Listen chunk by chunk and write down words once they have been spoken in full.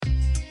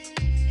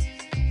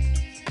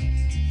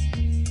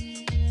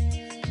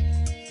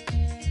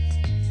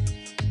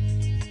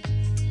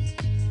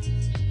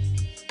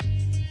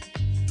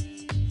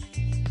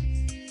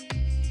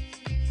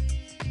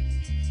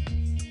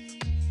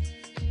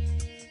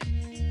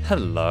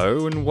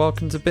Hello and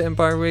welcome to Bitten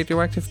by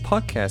Radioactive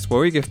Podcast,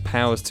 where we give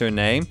powers to a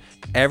name.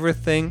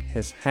 Everything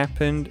has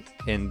happened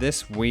in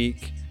this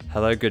week.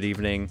 Hello, good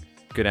evening,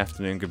 good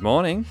afternoon, good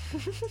morning.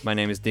 My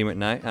name is Dean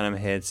McKnight and I'm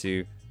here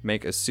to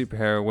make a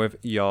superhero with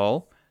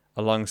y'all.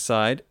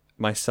 Alongside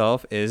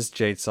myself is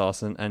Jade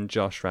Sarson and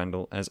Josh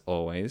Randall, as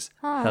always.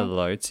 Hi.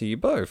 Hello to you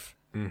both.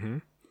 Mm-hmm.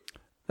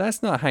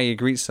 That's not how you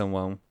greet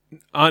someone.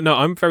 No,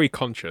 I'm very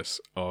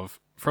conscious of,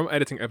 from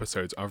editing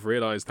episodes, I've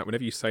realised that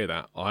whenever you say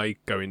that, I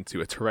go into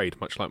a tirade,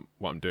 much like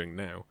what I'm doing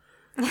now.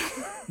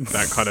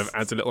 That kind of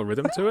adds a little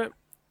rhythm to it.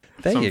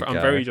 I'm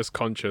very just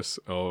conscious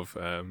of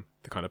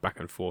the kind of back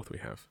and forth we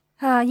have.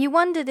 You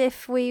wondered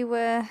if we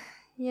were,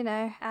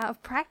 out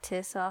of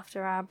practice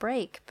after our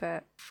break,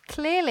 but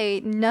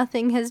clearly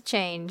nothing has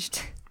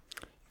changed.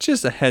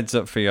 Just a heads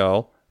up for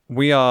y'all.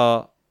 We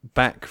are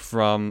back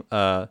from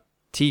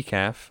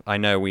TCAF. I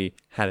know we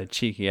had a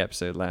cheeky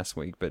episode last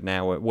week, but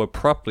now we're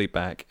properly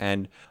back.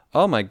 And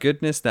oh my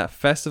goodness, that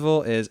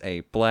festival is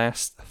a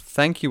blast.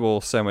 Thank you all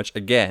so much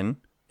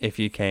again if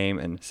you came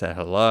and said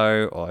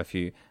hello, or if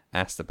you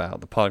asked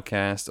about the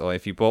podcast, or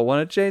if you bought one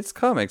of Jade's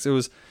comics. It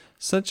was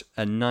such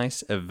a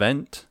nice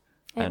event,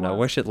 and I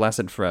wish it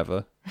lasted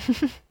forever.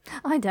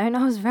 I don't.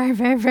 I was very,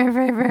 very, very,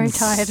 very, very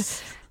tired.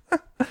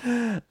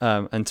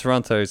 And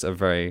Toronto's a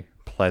very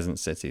pleasant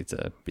city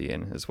to be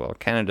in as well.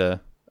 Canada,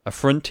 a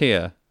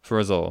frontier for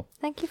us all.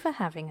 Thank you for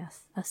having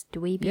us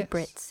dweeby Yes.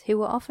 Brits, who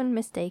were often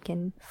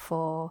mistaken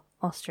for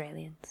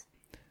Australians.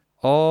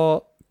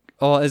 Or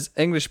as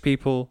English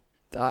people,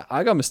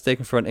 I got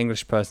mistaken for an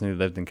English person who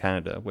lived in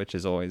Canada, which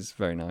is always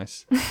very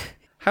nice.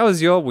 How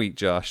was your week,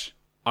 Josh?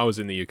 I was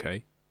in the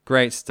UK.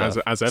 Great stuff.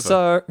 As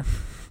ever.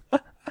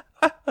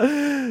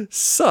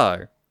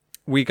 So,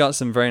 we got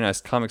some very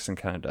nice comics in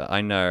Canada.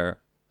 I know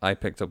I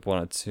picked up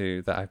one or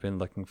two that I've been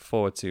looking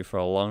forward to for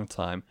a long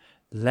time.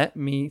 Let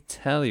me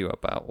tell you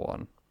about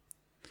one.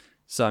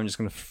 So I'm just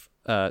going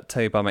to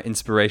tell you about my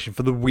inspiration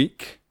for the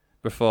week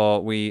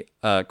before we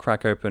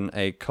crack open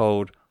a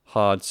cold,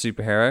 hard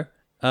superhero.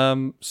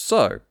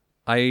 So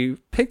I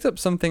picked up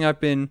something I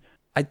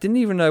didn't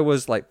even know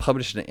was like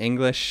published in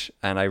English,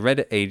 and I read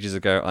it ages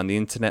ago on the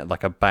internet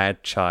like a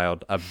bad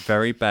child, a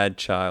very bad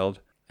child.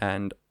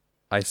 And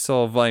I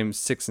saw volume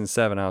 6 and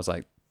 7. I was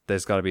like,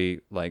 there's got to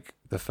be like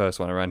the first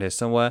one around here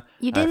somewhere.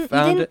 You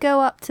didn't go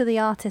up to the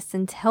artists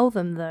and tell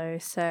them though,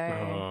 so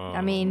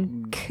I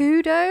mean,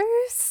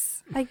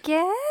 kudos, I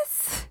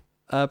guess.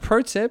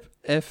 Pro tip: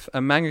 if a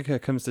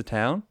mangaka comes to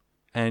town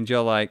and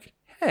you're like,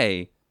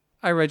 "Hey,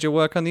 I read your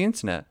work on the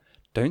internet,"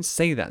 don't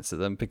say that to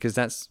them because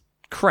that's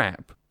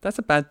crap. That's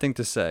a bad thing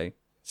to say.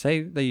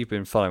 Say that you've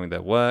been following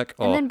their work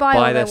or And then buy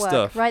all their their work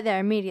stuff. right there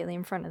immediately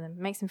in front of them.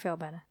 Makes them feel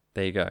better.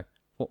 There you go.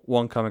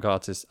 One comic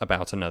artist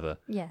about another.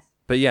 Yes.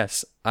 But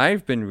yes,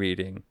 I've been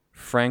reading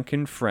Frank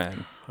and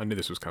Fran I knew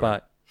this was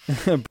coming.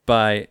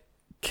 by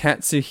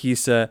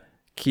Katsuhisa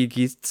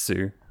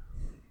Kigitsu.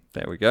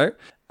 There we go.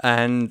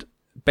 And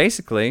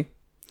basically,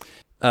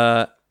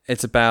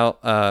 it's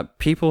about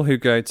people who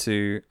go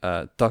to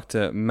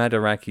Dr.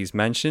 Madaraki's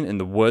mansion in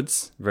the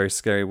woods, very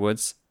scary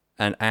woods,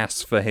 and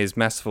ask for his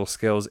masterful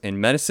skills in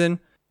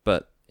medicine,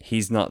 but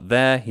he's not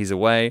there, he's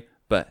away.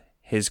 But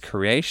his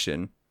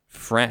creation,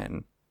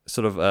 Fran,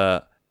 sort of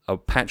a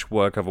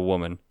patchwork of a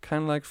woman,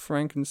 kind of like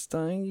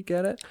Frankenstein, you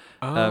get it?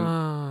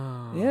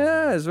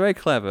 Yeah, it's very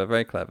clever,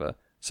 very clever.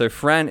 So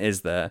Fran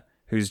is there,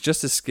 who's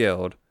just as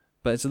skilled,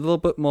 but it's a little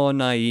bit more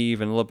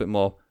naive and a little bit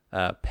more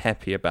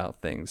peppy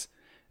about things.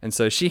 And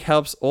so she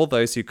helps all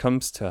those who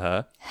comes to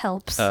her.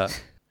 Helps.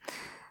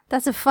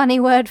 That's a funny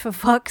word for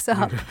fucks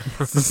up.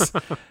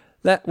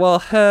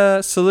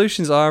 Her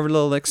solutions are a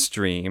little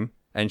extreme,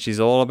 and she's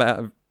all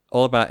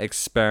about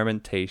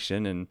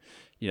experimentation and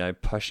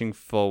pushing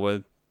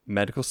forward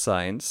medical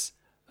science.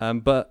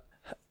 But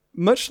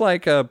much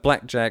like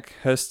Blackjack,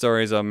 her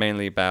stories are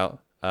mainly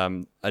about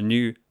a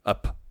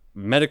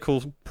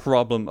medical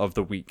problem of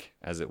the week,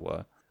 as it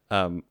were.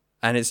 And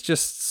it's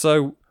just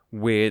so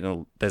weird,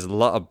 and there's a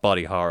lot of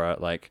body horror,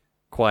 like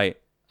quite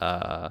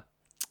upfront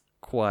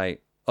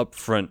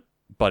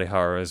body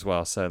horror as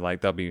well. So like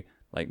there'll be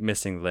like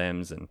missing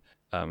limbs and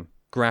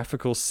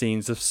graphical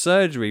scenes of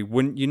surgery,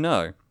 wouldn't you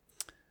know?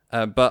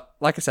 But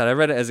like I said, I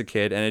read it as a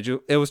kid, and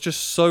it was just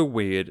so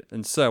weird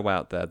and so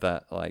out there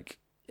that like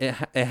it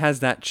has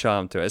that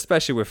charm to it,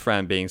 especially with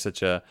Fran being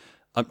such an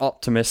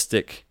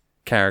optimistic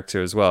character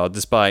as well,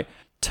 despite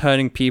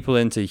turning people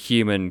into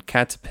human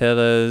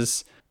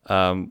caterpillars.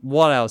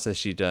 What else has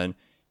she done?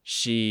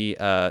 She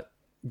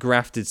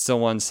grafted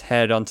someone's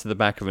head onto the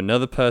back of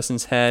another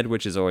person's head,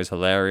 which is always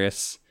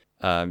hilarious.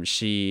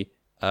 She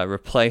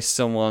replaced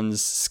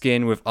someone's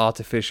skin with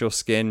artificial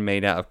skin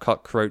made out of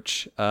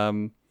cockroach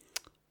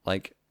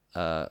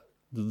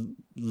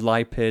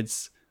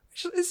lipids.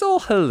 It's all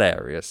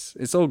hilarious.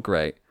 It's all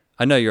great.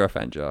 I know you're a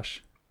fan,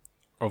 Josh.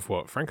 Of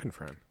what? Frank and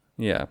Fran?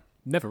 Yeah.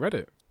 Never read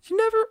it. You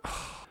never...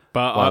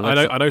 But Well,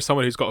 I know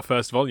someone who's got a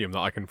first volume that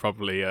I can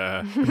probably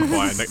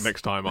acquire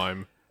next time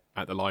I'm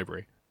at the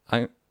library.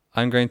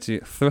 I'm going to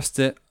thrust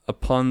it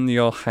upon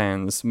your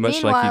hands,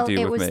 much Meanwhile, like you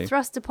do with me. it was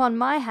thrust upon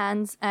my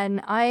hands,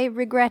 and I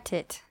regret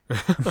it.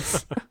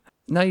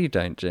 No, you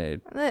don't,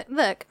 Jade.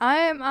 Look,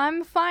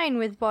 I'm fine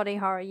with body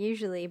horror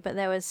usually, but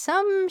there was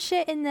some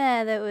shit in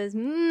there that was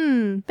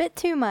bit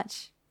too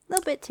much, a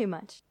little bit too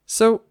much.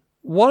 So,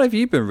 what have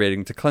you been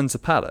reading to cleanse the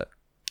palate?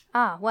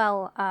 I'm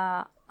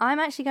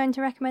actually going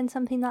to recommend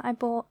something that I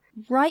bought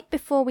right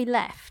before we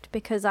left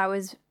because I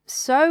was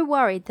so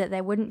worried that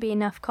there wouldn't be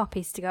enough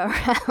copies to go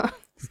around.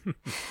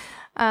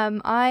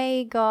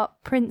 I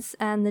got Prince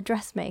and the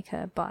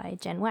Dressmaker by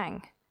Jen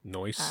Wang.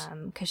 Nice.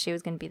 Because she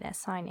was going to be there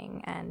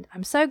signing, and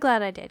I'm so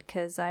glad I did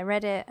because I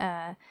read it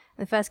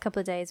the first couple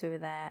of days we were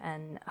there,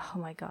 and oh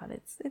my god,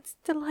 it's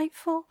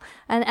delightful,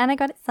 and I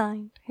got it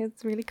signed.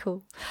 It's really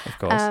cool. Of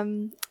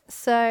course.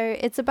 So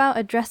it's about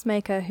a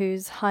dressmaker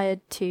who's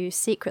hired to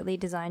secretly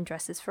design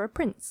dresses for a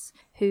prince,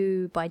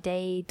 who by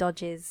day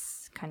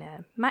dodges kind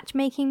of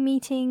matchmaking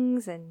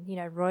meetings and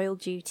royal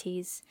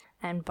duties,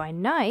 and by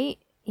night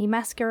he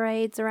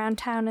masquerades around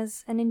town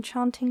as an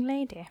enchanting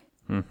lady.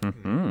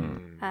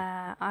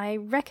 I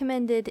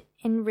recommended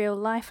In Real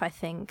Life, I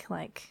think,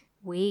 like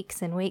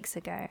weeks and weeks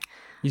ago.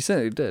 You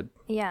certainly did.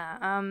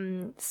 Yeah.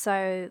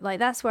 So like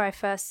that's where I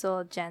first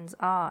saw Jen's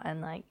art,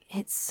 and like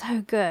it's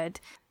so good.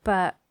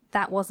 But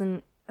that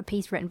wasn't a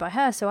piece written by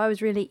her, so I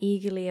was really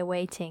eagerly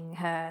awaiting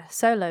her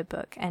solo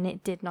book, and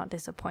it did not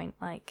disappoint.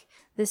 Like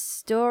the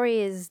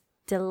story is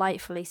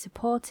delightfully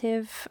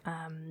supportive.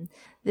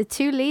 The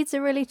two leads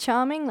are really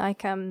charming.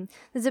 Like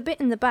there's a bit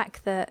in the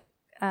back that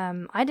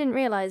I didn't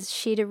realize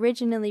she'd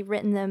originally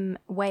written them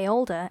way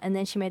older, and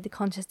then she made the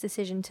conscious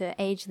decision to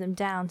age them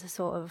down to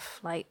sort of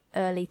like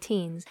early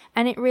teens.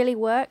 And it really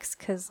works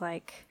because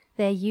like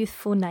their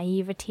youthful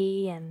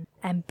naivety and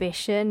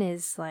ambition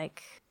is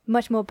like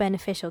much more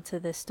beneficial to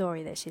the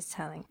story that she's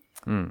telling.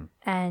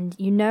 And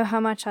you know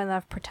how much I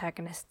love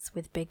protagonists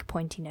with big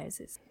pointy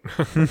noses.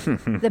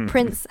 The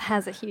prince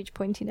has a huge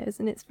pointy nose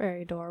and it's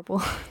very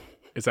adorable.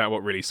 Is that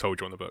what really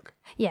sold you on the book?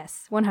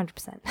 Yes,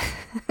 100%.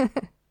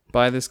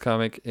 Buy this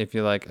comic if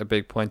you like a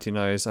big pointy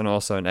nose and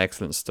also an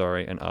excellent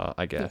story and art,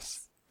 I guess.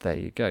 Yes. There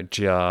you go.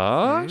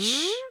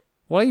 Josh,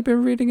 what have you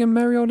been reading in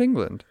merry old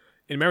England?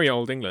 In merry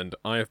old England,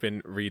 I have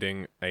been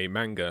reading a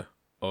manga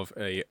of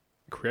a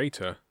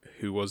creator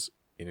who was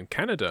in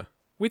Canada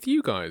with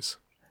you guys.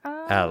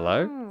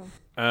 Hello.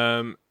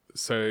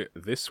 So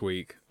this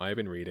week I've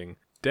been reading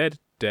Dead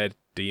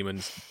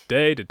Demons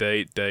Day to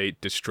Day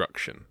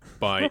Destruction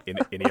by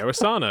Inio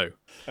Asano.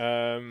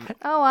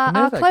 Our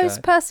that close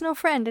guy. personal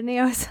friend,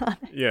 Inio Asano.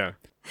 Yeah.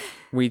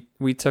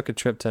 We took a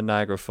trip to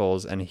Niagara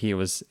Falls and he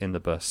was in the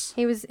bus.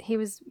 He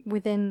was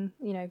within,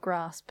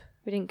 grasp.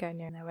 We didn't go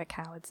near there, we're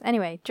cowards.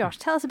 Anyway, Josh,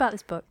 tell us about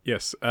this book.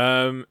 Yes.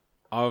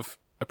 I've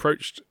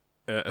approached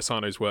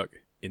Asano's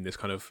work in this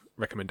kind of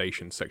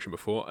recommendation section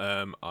before.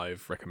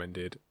 I've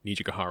recommended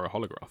Nijigahara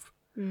Holograph,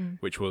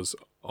 which was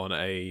on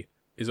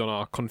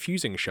our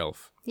confusing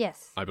shelf,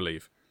 Yes. I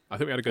believe. I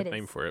think we had a good It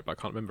name is. for it, but I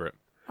can't remember it.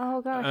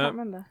 Oh, God, I can't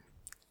remember.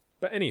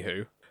 But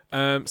anywho,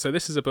 so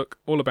this is a book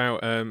all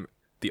about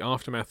the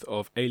aftermath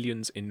of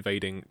aliens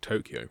invading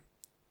Tokyo.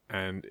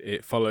 And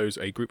it follows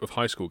a group of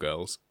high school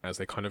girls as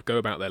they kind of go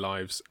about their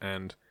lives.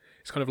 And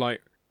it's kind of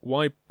like,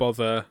 why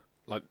bother?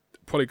 Like,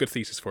 probably a good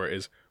thesis for it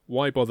is,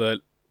 why bother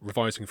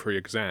revising for your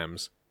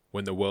exams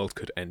when the world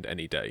could end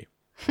any day?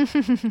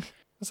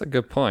 That's a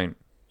good point.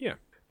 Yeah.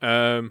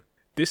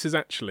 This is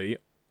actually,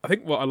 I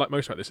think what I like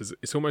most about this is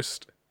it's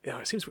almost,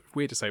 it seems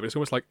weird to say, but it's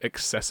almost like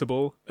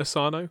accessible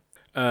Asano.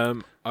 I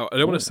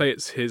don't want to say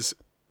it's his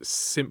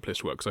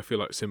simplest work, because I feel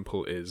like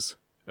simple is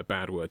a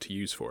bad word to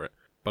use for it,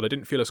 but I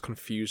didn't feel as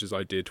confused as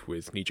I did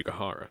with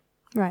Nijigahara.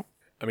 Right.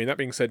 I mean, that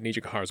being said,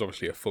 Nijigahara is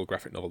obviously a full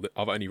graphic novel.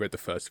 I've only read the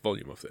first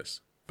volume of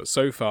this, but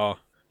so far,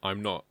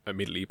 I'm not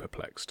immediately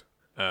perplexed.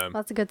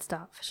 That's a good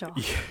start, for sure.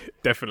 Yeah,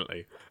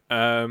 definitely.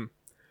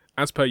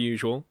 As per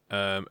usual,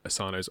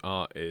 Asano's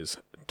art is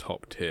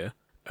top tier.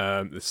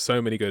 There's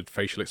so many good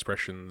facial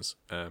expressions,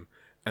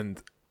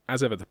 and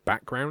as ever, the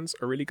backgrounds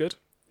are really good.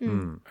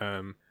 And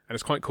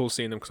it's quite cool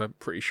seeing them because I'm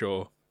pretty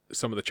sure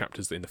some of the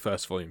chapters in the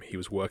first volume he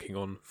was working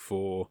on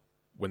for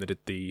when they did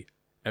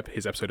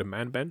his episode of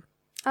Man Ben.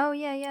 Oh,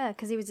 yeah,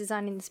 because he was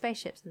designing the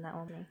spaceships in that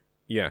one. Wasn't he?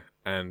 Yeah,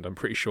 and I'm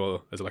pretty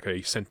sure there's like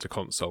a center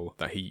console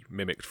that he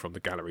mimicked from the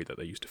gallery that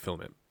they used to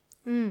film it.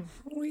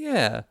 Oh,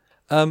 yeah.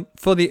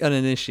 For the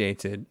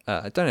uninitiated,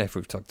 I don't know if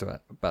we've talked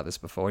about this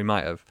before. We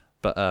might have.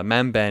 But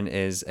Man Ben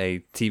is a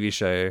TV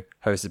show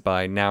hosted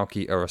by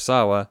Naoki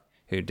Urasawa,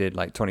 who did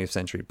like 20th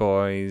Century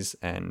Boys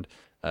and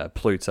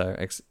Pluto,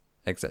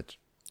 etc.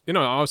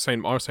 I was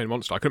saying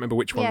Monster. I couldn't remember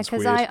which Yeah, one's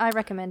because weird. I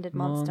recommended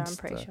Monster, I'm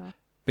pretty Monster. sure.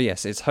 But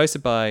yes, it's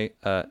hosted by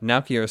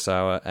Naoki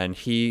Urasawa, and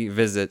he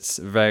visits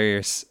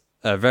various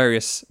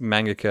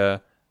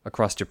mangaka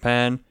across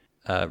Japan,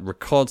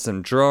 records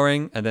them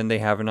drawing, and then they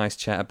have a nice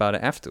chat about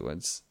it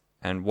afterwards.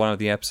 And one of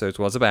the episodes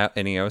was about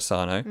Inio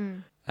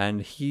Asano,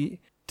 and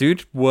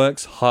dude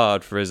works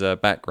hard for his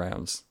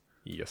backgrounds.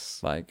 Yes.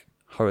 Like,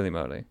 holy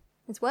moly.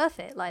 It's worth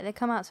it. Like, they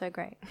come out so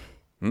great.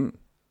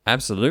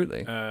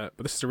 Absolutely. But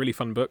this is a really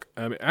fun book.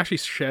 It actually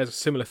shares a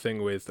similar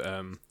thing with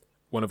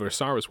one of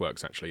Urasawa's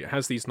works, actually. It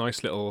has these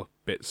nice little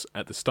bits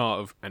at the start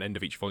of and end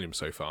of each volume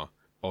so far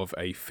of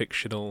a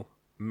fictional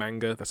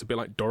manga that's a bit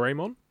like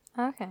Doraemon.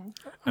 Okay.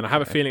 And I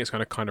have a feeling it's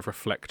going to kind of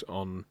reflect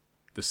on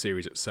the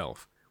series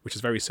itself, which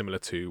is very similar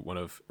to one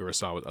of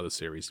Urasawa's other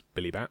series,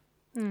 Billy Bat,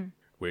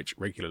 which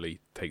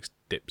regularly takes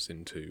dips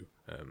into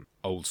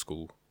old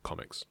school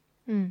comics.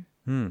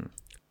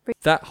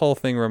 That whole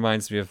thing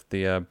reminds me of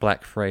the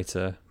Black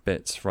Freighter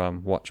bits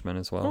from Watchmen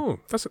as well. Oh,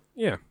 it's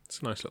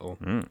a nice little...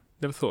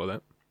 Never thought of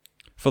that.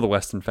 For the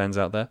Western fans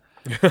out there.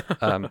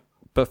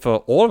 But for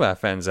all of our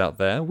fans out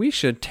there, we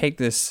should take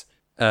this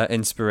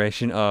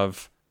inspiration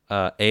of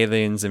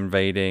aliens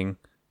invading,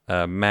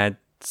 mad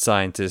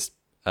scientists,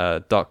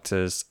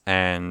 doctors,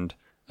 and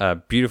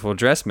beautiful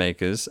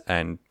dressmakers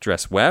and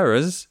dress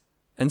wearers,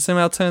 and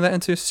somehow turn that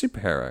into a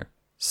superhero.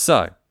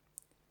 So,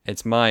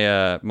 it's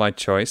my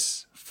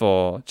choice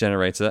for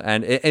generator,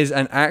 and it is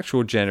an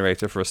actual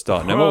generator for a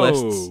start. No more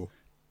lists.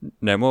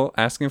 No more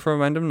asking for a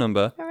random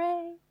number.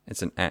 Hooray.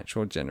 It's an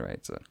actual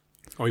generator.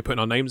 Are we putting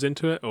our names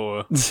into it,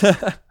 or...?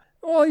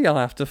 Well, you'll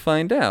have to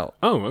find out.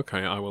 Oh, okay.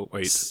 I will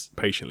wait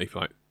patiently for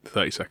like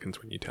 30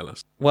 seconds when you tell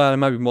us. Well, it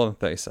might be more than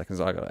 30 seconds.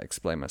 I gotta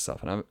explain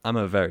myself, and I'm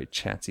a very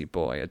chatty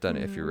boy. I don't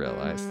know if you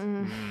realized.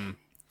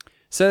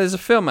 So there's a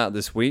film out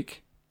this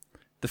week.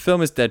 The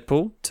film is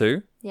Deadpool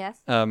 2.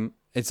 Yes.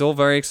 It's all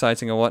very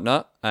exciting and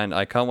whatnot, and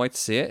I can't wait to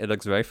see it. It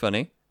looks very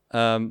funny.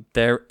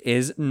 There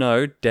is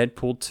no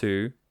Deadpool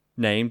 2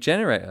 name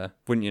generator,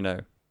 wouldn't you know?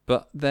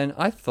 But then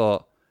I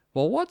thought,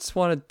 well, what's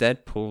one of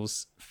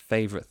Deadpool's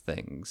favorite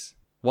things?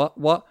 What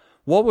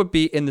would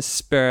be in the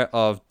spirit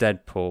of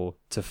Deadpool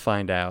to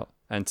find out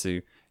and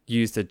to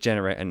use to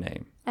generate a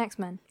name?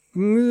 X-Men.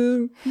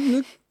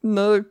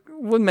 No,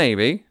 well,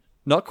 maybe.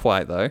 Not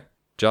quite, though.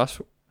 Josh,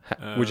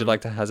 would you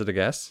like to hazard a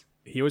guess?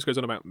 He always goes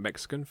on about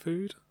Mexican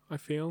food, I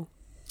feel.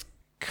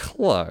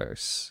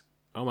 Close.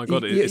 Oh my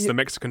god, it's the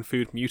Mexican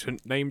food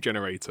mutant name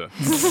generator.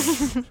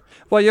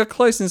 Well, you're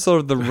close in sort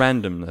of the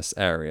randomness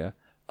area.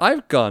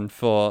 I've gone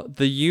for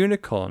the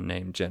unicorn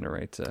name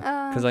generator.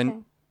 Because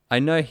I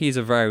know he's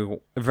a very,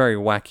 very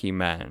wacky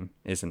man,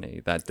 isn't he?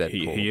 That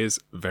Deadpool. He is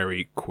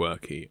very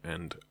quirky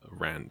and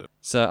random.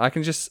 So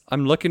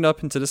I'm looking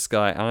up into the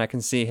sky and I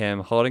can see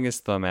him holding his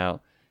thumb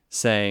out,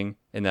 saying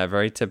in that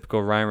very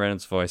typical Ryan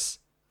Reynolds voice,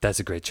 "That's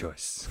a great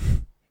choice."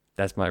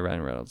 That's my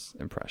Ryan Reynolds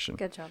impression.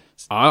 Good job.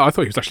 I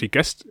thought he was actually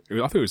I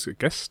thought he was a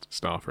guest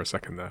star for a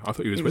second there. I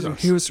thought he was with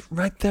us. He was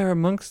right there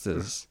amongst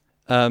us.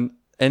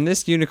 In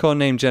this unicorn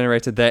name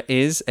generator, there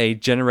is a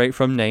generate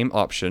from name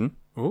option.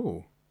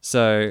 Oh.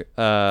 So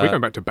we're going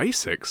back to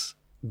basics.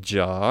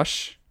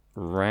 Josh,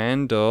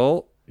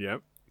 Randall.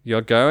 Yep.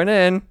 You're going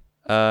in.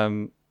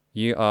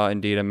 You are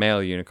indeed a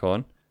male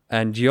unicorn.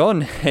 And your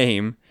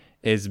name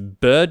is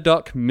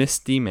Burdock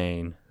Misty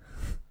Mane.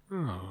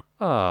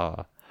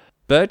 Ah.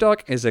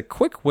 Burdock is a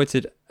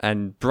quick-witted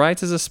and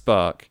bright as a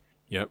spark.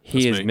 Yep.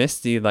 He is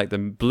misty like the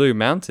blue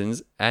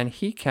mountains, and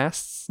he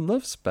casts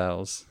love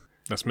spells.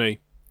 That's me.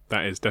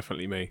 That is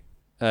definitely me.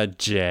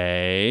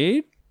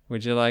 Jade,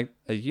 would you like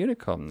a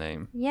unicorn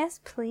name? Yes,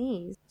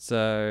 please.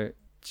 So,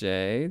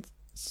 Jade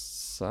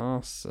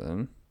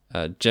Sarson,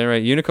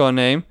 generate unicorn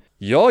name.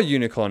 Your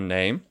unicorn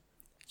name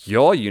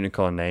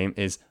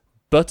is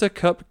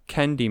Buttercup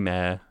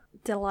Candymare.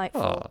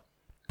 Delightful. Oh.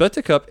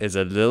 Buttercup is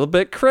a little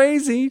bit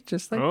crazy,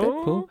 just like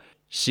Deadpool.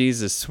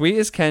 She's as sweet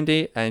as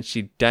candy, and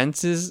she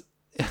dances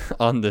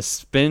on the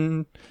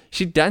spin.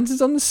 She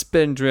dances on the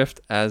spindrift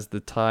as the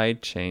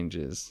tide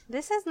changes.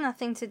 This has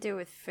nothing to do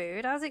with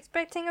food. I was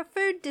expecting a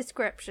food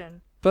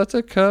description.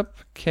 Buttercup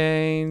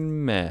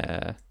Cane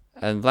Mare.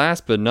 And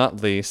last but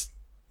not least,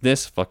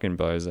 this fucking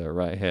bozo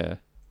right here.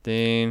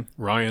 Dean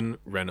Ryan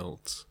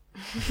Reynolds.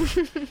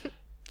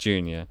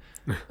 Jr.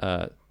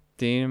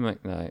 Dean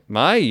McKnight.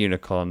 My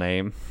unicorn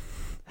name,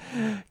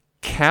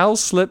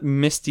 Cowslip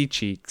Misty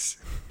Cheeks.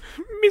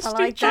 Misty I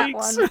like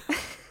Cheeks. that one.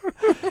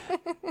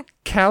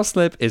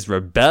 Cowslip is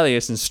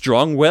rebellious and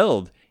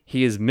strong-willed.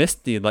 He is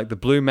misty like the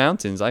Blue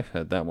Mountains. I've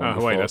heard that one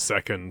before. Wait a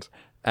second.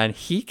 And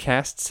he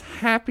casts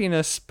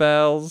happiness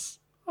spells.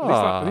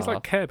 Are these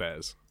like Care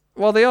Bears?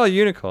 Well, they are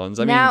unicorns.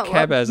 I mean,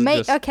 Care Bears are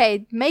just...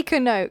 Okay, make a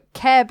note.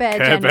 Care Bear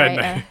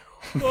generator.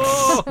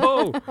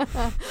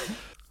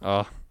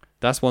 Oh,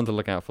 that's one to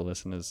look out for,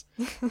 listeners.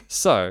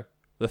 So,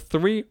 the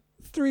three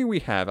we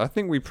have, I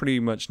think we pretty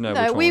much know which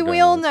one we're going we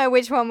all with. know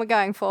which one we're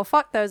going for.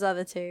 Fuck those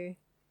other two.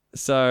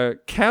 So,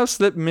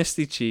 Cowslip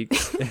Misty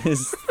Cheeks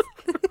is...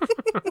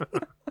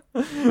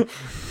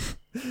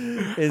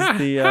 is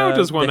the How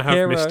does one have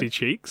hero. misty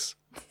cheeks?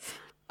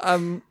 Or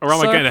am I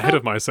so getting ahead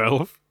of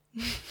myself?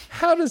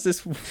 How does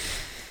this...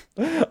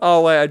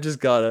 Oh, wait, I just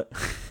got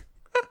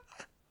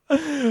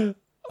it.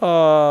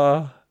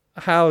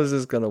 How is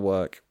this going to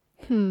work?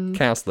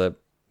 Cowslip,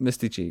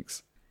 Misty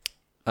Cheeks.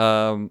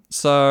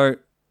 So,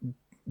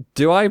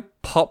 do I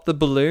pop the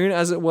balloon,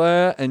 as it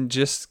were, and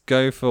just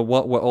go for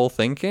what we're all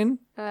thinking?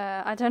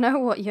 I don't know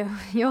what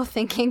you're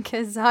thinking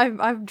because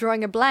I'm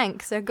drawing a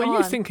blank. So go on. Are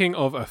you thinking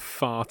of a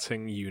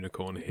farting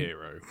unicorn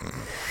hero?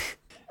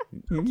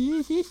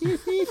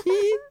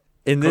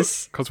 In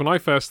this, Because when I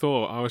first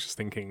thought, I was just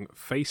thinking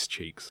face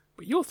cheeks.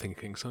 But you're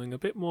thinking something a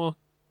bit more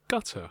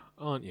gutter,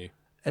 aren't you?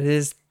 it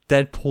is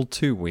Deadpool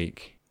 2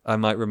 week. I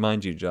might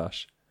remind you,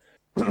 Josh.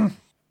 Go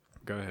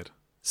ahead.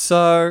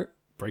 So,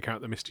 Break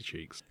out the misty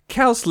cheeks.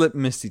 cowslip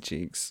misty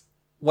cheeks.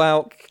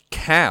 Well,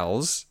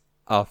 cows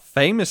are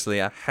famously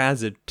a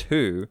hazard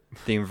to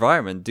the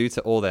environment due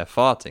to all their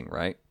farting,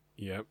 right?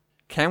 Yep.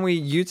 Can we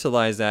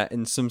utilize that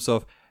in some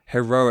sort of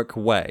heroic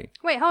way?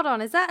 Wait, hold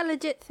on. Is that a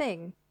legit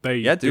thing? They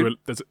Yeah, dude.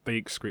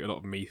 they excrete a lot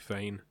of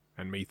methane,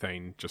 and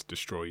methane just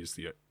destroys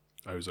the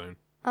ozone.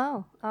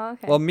 Oh,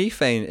 okay. Well,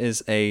 methane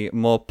is a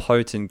more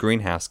potent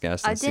greenhouse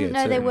gas than I didn't CO2.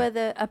 know they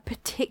were a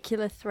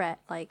particular threat,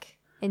 like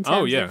in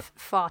terms yeah. of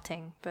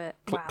farting. But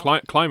wow.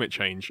 Climate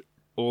change,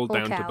 all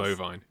down cows. to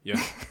bovine.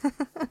 Yeah.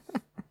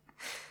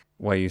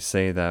 Well, you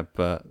say that,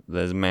 but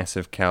there's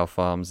massive cow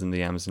farms in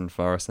the Amazon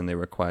forest, and they're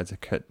required to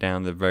cut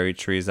down the very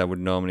trees that would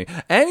normally.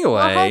 Anyway,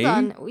 Well, hold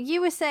on.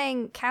 You were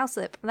saying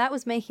cowslip. That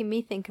was making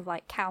me think of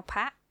like cow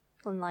pat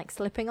and like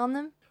slipping on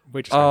them.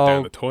 We're just going Oh.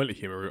 down the toilet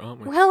humour route,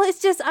 aren't we? Well, it's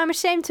just I'm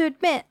ashamed to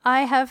admit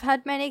I have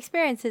had many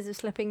experiences of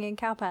slipping in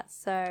cow pats.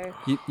 So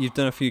you've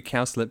done a few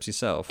cow slips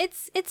yourself.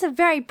 it's a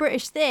very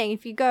British thing.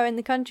 If you go in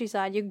the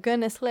countryside, you're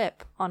gonna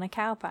slip on a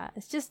cow pat.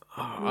 It's just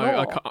I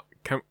law.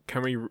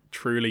 can we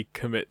truly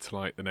commit to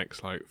like the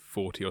next like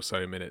 40 or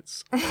so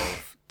minutes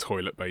of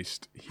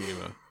toilet-based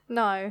humour?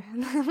 No.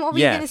 What were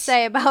you gonna Yes.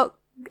 say about?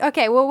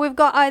 Okay, well we've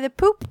got either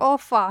poop or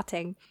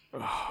farting.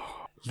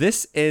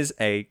 This is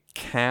a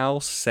cow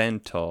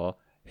centaur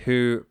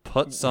who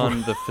puts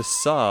on the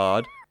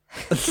facade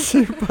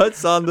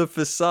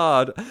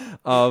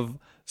of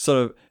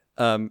sort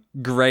of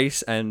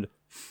grace and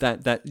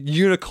that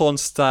unicorn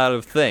style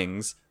of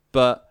things,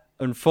 but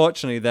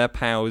unfortunately their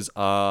powers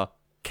are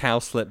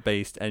cowslip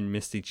based and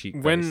misty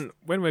cheek based.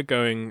 When we're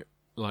going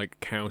like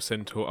cow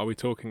centaur, are we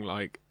talking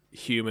like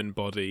human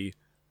body,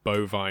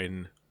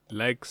 bovine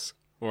legs,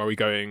 or are we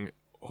going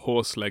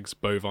horse legs,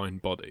 bovine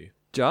body?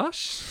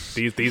 Josh?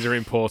 These are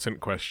important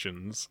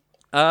questions.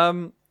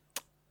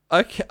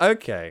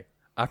 Okay.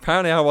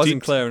 Apparently I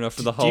wasn't clear enough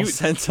for the whole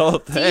centaur Do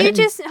thing. you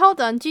just hold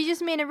on? Do you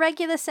just mean a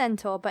regular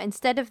centaur, but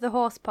instead of the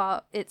horse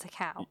part, it's a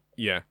cow?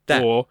 Yeah.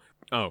 That- Or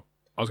I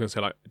was going to say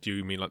like, do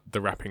you mean like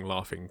the rapping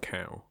laughing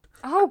cow?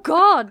 Oh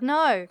God,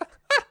 no!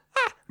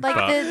 Like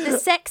But- the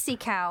sexy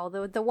cow,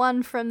 the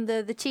one from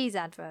the cheese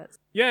adverts.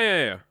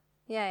 Yeah.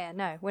 Yeah,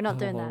 no, we're not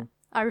doing that.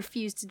 I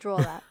refuse to draw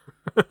that.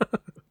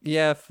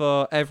 Yeah,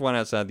 for everyone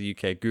outside the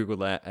UK, Google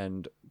that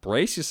and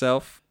brace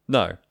yourself.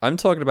 No, I'm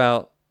talking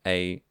about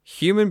a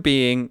human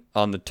being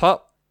on the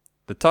top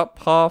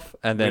half,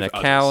 and then With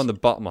a cow others. on the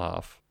bottom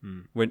half.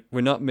 We're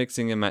not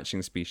mixing and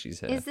matching species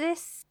here. Is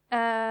this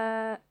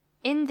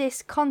in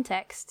this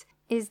context?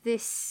 Is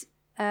this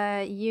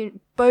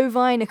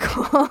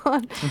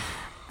bovinicorn?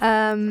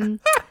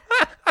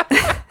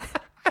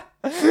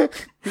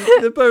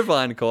 The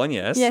bovine corn,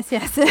 yes. Yes,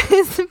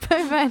 it's a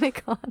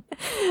bovinicorn.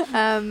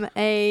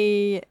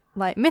 A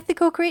like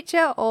mythical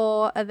creature,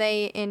 or are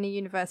they in a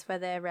universe where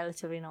they're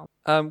relatively normal?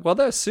 Well,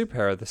 they're a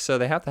superhero, so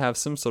they have to have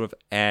some sort of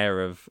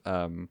air of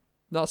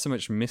not so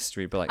much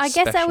mystery, but like I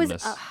guess I was.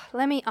 specialness.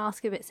 Let me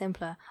ask a bit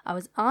simpler. I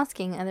was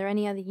asking, are there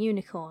any other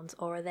unicorns,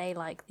 or are they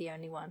like the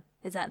only one?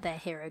 Is that their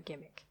hero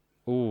gimmick?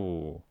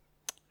 Ooh,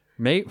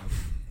 mate.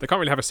 They can't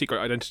really have a secret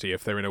identity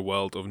if they're in a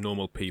world of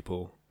normal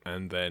people,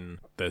 and then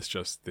there's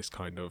just this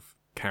kind of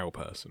cow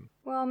person.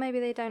 Well,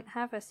 maybe they don't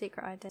have a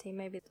secret identity.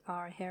 Maybe they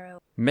are a hero.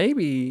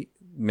 Maybe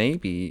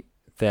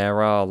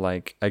there are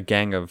like a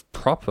gang of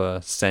proper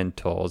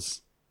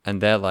centaurs,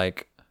 and they're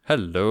like,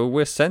 "Hello,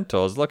 we're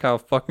centaurs. Look how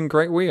fucking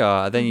great we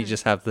are." And then you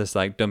just have this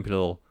like dumpy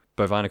little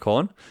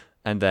bovinicorn,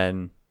 and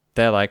then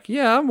they're like,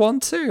 "Yeah, I'm one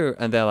too,"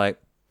 and they're like,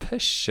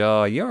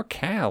 "Pshaw, you're a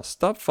cow.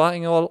 Stop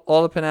fighting all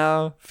up in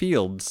our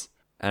fields."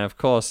 And of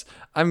course,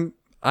 I'm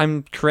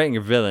creating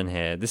a villain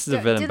here. This is a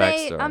villain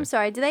backstory. I'm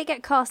sorry. Do they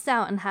get cast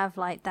out and have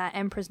like that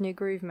Emperor's New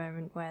Groove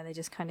moment where they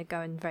just kind of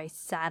go and very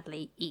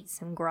sadly eat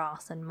some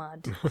grass and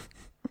mud?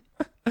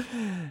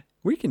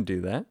 We can do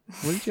that.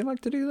 Would you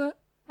like to do that?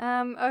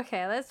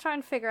 Okay, let's try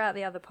and figure out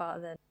the other part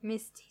of it.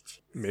 Misty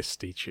cheeks.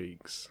 Misty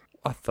cheeks.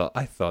 I thought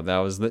that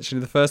was literally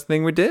the first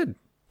thing we did.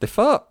 They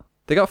fart.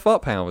 They got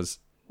fart powers.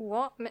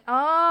 What?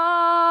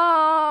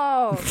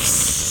 Oh!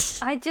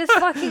 I just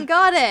fucking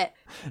got it.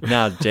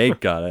 Now Jake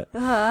got it.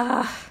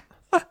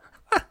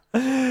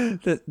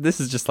 This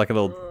is just like a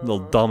little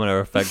domino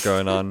effect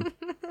going on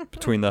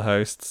between the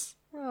hosts.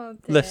 Oh,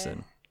 dear.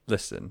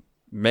 Listen.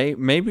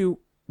 Maybe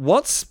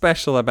what's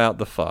special about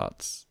the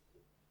farts?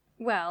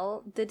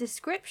 Well, the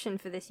description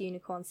for this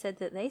unicorn said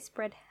that they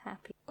spread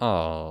happy.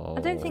 Oh.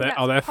 I don't think that's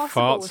Are there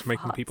possible farts with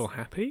making farts. people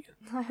happy?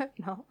 I hope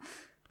not.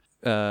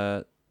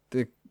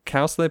 The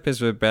cowslip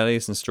is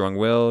rebellious and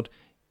strong-willed.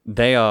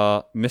 They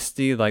are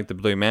misty like the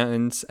Blue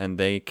Mountains, and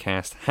they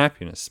cast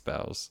happiness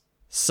spells.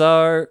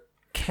 So,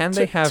 can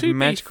they have To be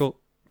magical...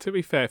 To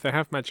be fair, if they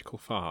have magical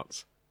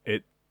farts,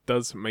 it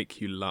does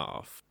make you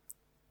laugh,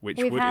 which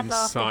We've would had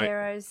laughter incite.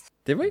 heroes.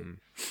 Did we?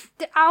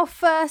 Our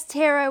first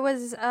hero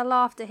was a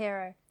laughter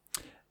hero.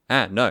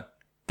 No.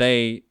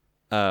 They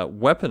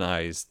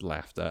weaponized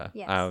laughter.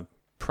 Yes. Our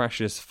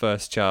precious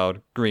first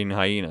child, Green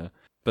Hyena.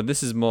 But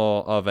this is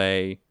more of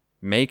a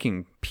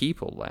making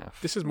people laugh.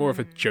 This is more of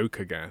a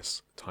Joker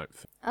gas type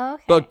thing,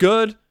 Okay. But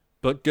good.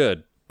 But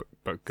good.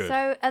 but good.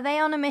 So are they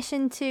on a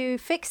mission to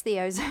fix the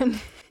ozone?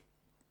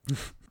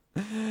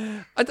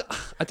 I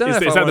don't know Is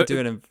if that I want the-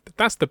 to do an...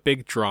 That's the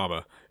big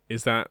drama.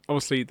 Is that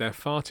obviously their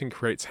farting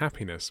creates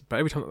happiness, but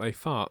every time that they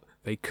fart,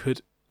 they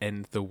could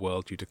end the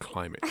world due to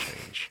climate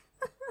change.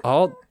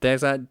 Oh,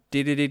 there's that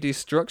DDD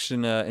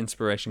destruction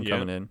inspiration Yeah.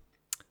 coming in.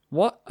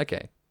 What?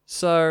 Okay.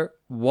 So,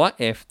 what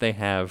if they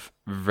have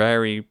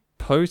very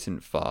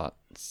potent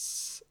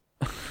farts?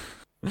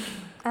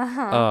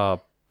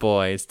 Oh,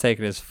 boy. It's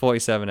taken us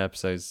 47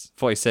 episodes,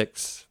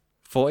 46,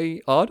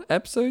 40 odd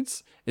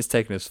episodes? It's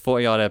taken us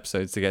 40 odd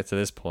episodes to get to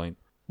this point.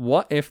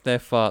 What if their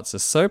farts are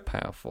so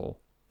powerful,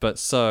 but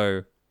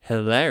so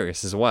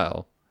hilarious as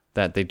well,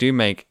 that they do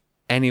make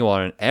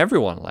anyone and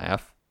everyone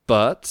laugh,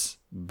 but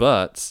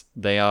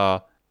they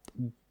are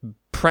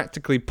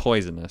practically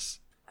poisonous.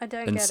 I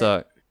don't And get so,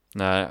 it.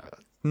 no,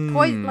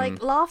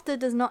 Like, laughter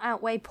does not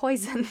outweigh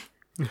poison.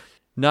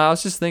 no, I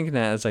was just thinking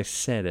that as I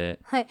said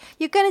it. Like,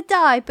 you're gonna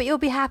die, but you'll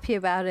be happy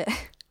about it.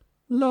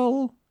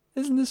 Lol,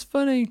 isn't this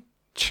funny?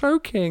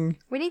 Choking.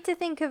 We need to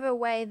think of a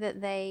way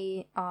that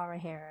they are a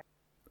hero.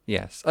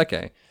 Yes.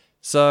 Okay.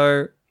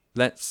 So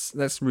let's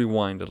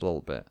rewind a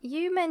little bit.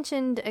 You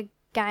mentioned a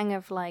gang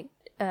of, like,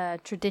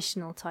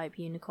 traditional type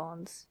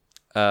unicorns.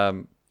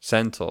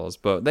 Centaurs,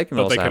 but they can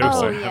But also they could have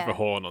also horns. yeah. have a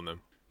horn on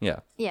them. Yeah.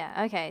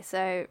 Yeah, okay,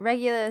 so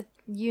regular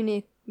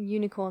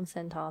unicorn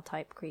centaur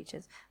type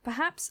creatures.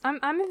 Perhaps I'm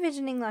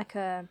envisioning like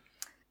a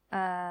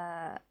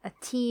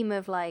team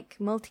of like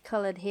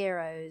multicolored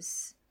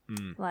heroes,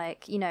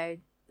 like, you know,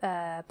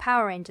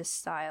 Power Rangers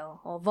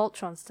style or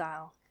Voltron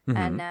style,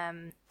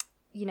 and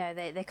you know,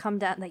 they come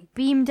down, like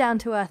beam down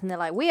to Earth, and they're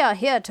like, we are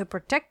here to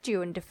protect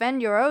you and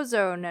defend your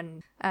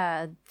ozone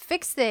and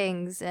fix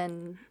things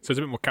and So it's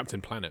a bit more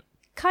Captain Planet.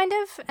 kind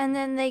of, and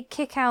then they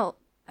kick out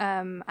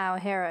our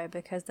hero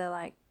because they're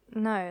like,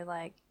 no,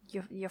 like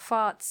your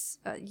farts,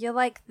 you're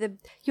like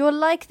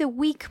the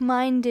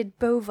weak-minded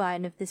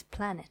bovine of this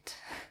planet.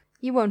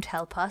 You won't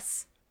help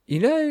us.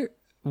 You know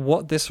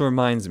what this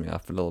reminds me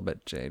of a little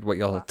bit, Jade? What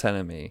you're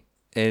telling me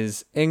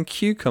is in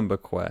Cucumber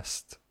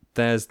Quest,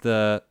 there's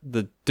the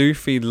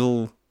doofy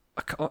little.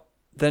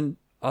 Then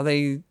are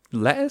they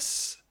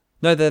lettuce?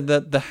 No, they're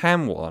the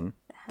ham one.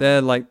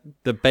 They're like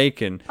the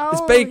bacon. Oh,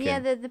 it's bacon. yeah,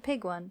 the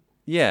pig one.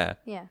 Yeah.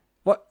 Yeah.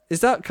 What is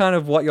that kind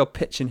of what you're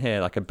pitching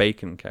here, like a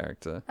bacon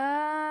character?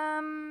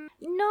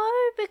 No,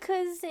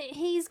 because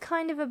he's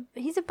kind of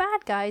he's a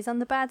bad guy. He's on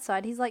the bad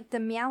side. He's like the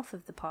Meowth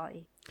of the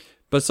party.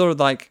 But sort of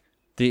like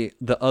the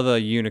other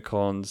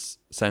unicorns,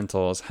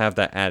 centaurs have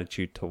that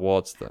attitude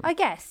towards them. I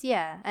guess,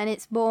 yeah. And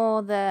it's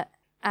more that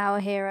our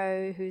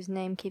hero, whose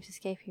name keeps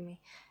escaping me,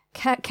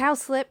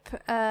 Cowslip,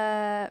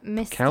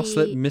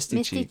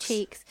 Misty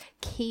Cheeks,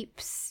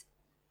 keeps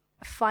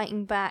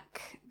fighting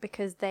back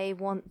because they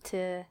want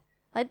to.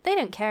 Like, they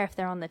don't care if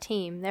they're on the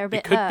team. They're a bit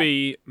It could hurt.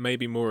 be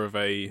maybe more of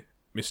a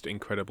Mr.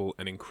 Incredible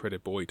and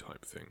Incrediboy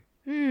type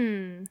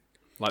thing.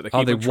 Like they keep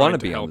Oh, they on wanna trying to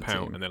be on help the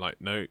out, team. and they're like,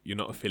 "No, you're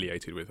not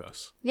affiliated with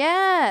us."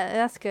 Yeah,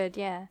 that's good.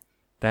 Yeah.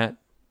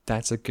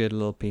 That's a good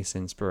little piece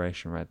of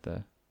inspiration right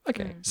there.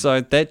 Okay, so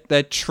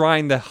they're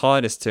trying their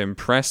hardest to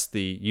impress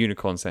the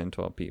unicorn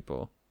centaur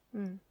people,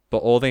 but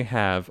all they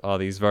have are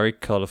these very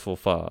colorful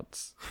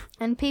farts.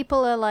 And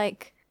people are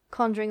like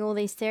conjuring all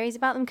these theories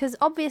about them because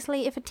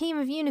obviously, if a team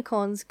of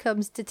unicorns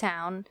comes to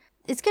town,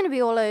 it's going to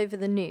be all over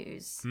the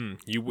news.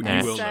 You will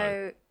Yes. know.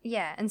 So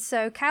yeah, and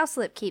so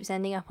Cowslip keeps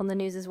ending up on the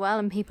news as well,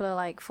 and people are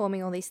like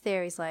forming all these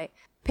theories, like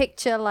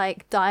picture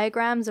like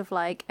diagrams of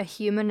like a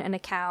human and a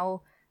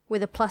cow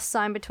with a plus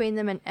sign between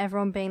them, and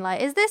everyone being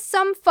like, "Is this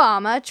some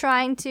farmer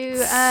trying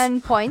to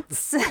earn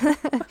points?"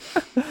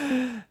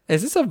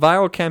 Is this a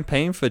viral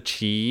campaign for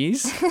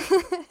cheese?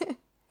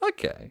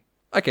 Okay.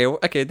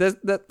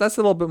 That's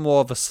a little bit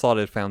more of a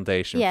solid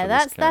foundation. Yeah, for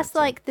this that's character.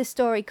 like the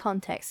story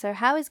context. So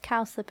how is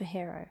Cowslip a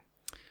hero?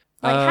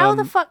 Like, how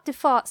the fuck do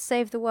farts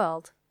save the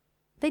world?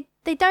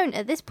 They don't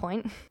at this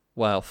point.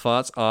 Well,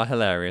 farts are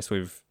hilarious.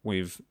 We've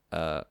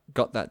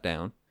got that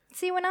down.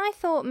 See, when I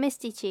thought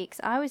Misty Cheeks,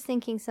 I was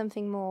thinking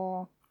something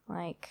more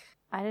like,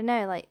 I don't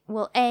know, like,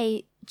 well,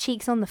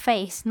 cheeks on the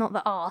face, not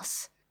the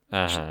arse.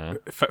 Uh-huh.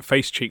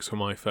 Face cheeks were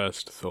my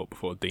first thought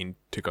before Dean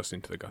took us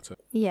into the gutter.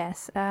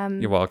 Yes.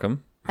 You're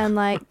welcome. And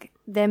like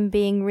them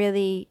being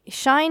really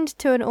shined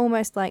to an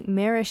almost like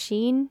mirror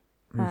sheen.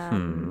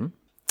 I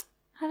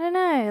don't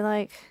know,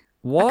 like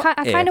What I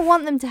kind of if-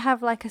 want them to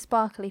have like a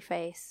sparkly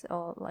face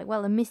or like,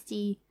 well, a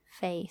misty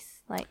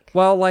face, like.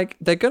 Well, like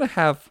they're gonna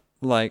have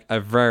like a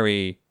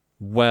very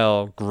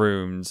well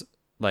groomed,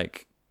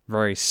 like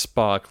very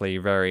sparkly,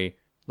 very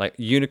like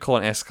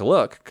unicorn-esque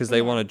look because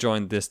they want to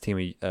join this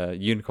team of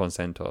unicorn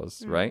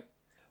centaurs, right?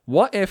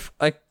 What if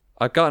I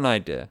got an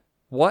idea?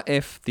 What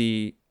if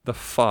the the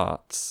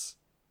farts,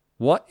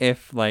 what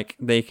if like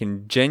they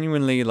can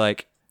genuinely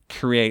like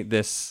create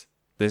this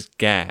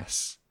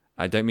gas?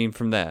 I don't mean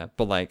from there,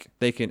 but like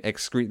they can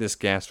excrete this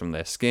gas from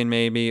their skin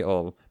maybe,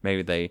 or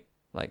maybe they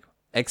like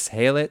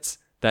exhale it.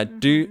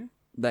 That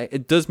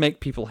it does make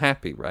people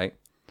happy, right?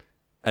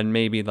 And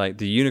maybe like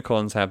the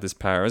unicorns have this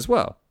power as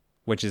well,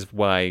 which is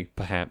why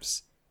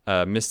perhaps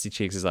Misty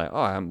Cheeks is like,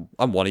 oh,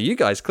 I'm one of you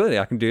guys. Clearly,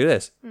 I can do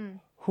this.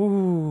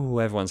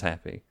 Ooh, everyone's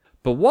happy.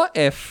 But what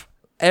if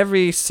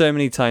every so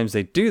many times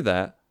they do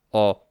that,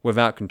 or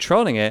without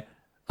controlling it,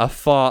 a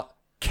fart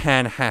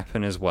can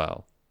happen as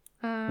well?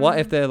 What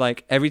if they're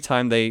like every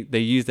time they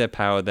use their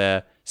power,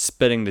 they're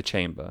spitting the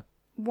chamber?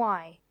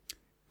 Why?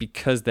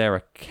 Because they're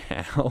a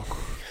cow.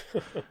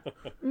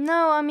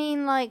 No, I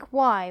mean, like,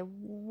 why?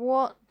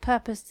 What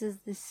purpose does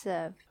this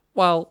serve?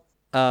 Well,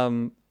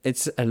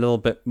 it's a little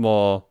bit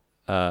more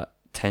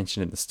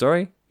tension in the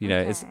story. You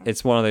know,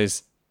 it's one of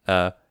those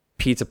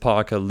Peter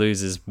Parker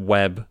loses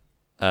web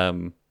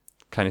kind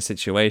of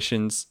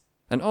situations.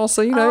 And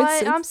also, you know,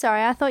 I'm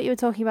sorry, I thought you were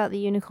talking about the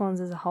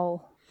unicorns as a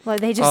whole.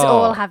 Like, they just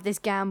all have this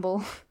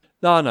gamble.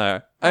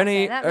 No.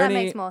 Only that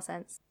makes more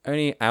sense.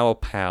 Only our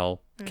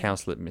pal,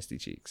 Cowslip Misty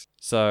Cheeks.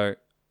 So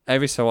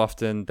every so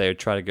often they would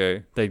try to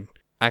go, they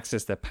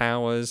access their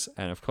powers,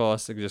 and of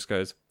course it just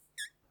goes,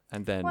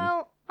 and then.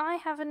 Well, I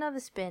have another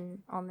spin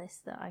on this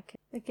that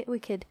we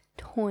could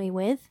toy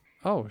with.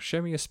 Oh,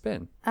 show me a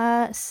spin.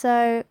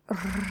 So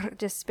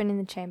just spinning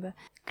the chamber.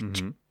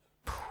 Mm-hmm.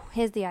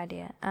 Here's the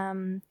idea.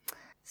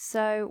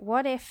 So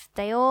what if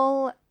they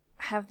all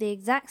have the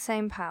exact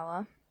same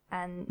power,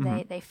 and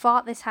they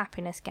fart this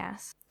happiness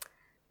gas,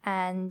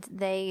 and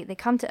they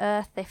come to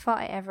Earth, they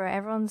fart it everywhere,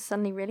 everyone's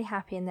suddenly really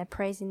happy, and they're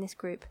praising this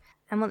group.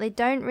 And what they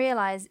don't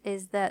realize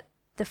is that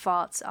the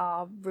farts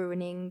are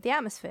ruining the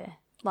atmosphere.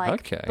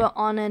 Like, but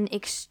on an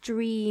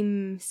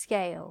extreme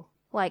scale.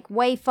 Like,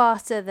 way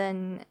faster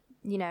than,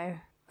 you know,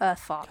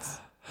 Earth farts.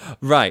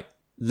 Right.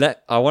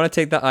 I want to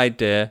take that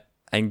idea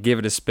and give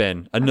it a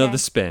spin. Another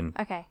spin.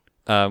 Okay.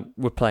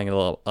 We're playing a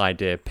little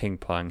idea ping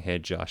pong here,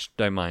 Josh.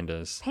 Don't mind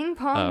us. Ping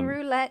pong,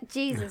 roulette,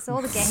 Jesus,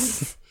 all the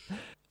games.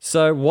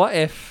 So what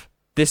if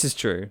this is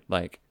true?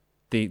 Like,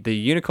 the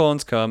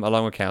unicorns come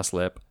along with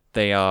Cowslip.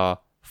 They are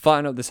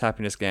fighting up this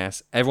happiness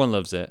gas. Everyone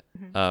loves it.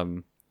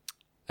 And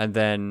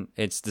then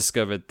it's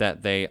discovered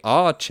that they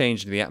are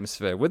changing the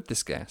atmosphere with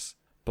this gas.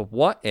 But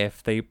what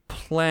if they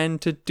plan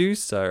to do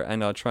so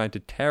and are trying to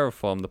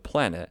terraform the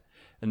planet?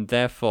 And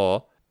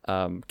therefore,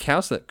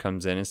 Cowslip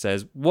comes in and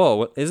says,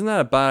 whoa, isn't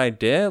that a bad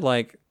idea?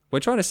 Like,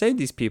 we're trying to save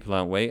these people,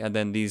 aren't we? And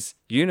then these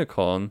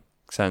unicorn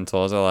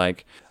centaurs are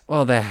like,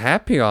 well, they're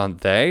happy,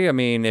 aren't they? I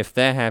mean, if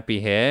they're happy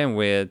here and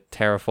we're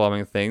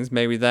terraforming things,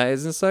 maybe that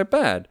isn't so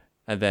bad.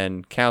 And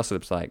then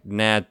Cowslip's like,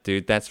 nah,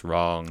 dude, that's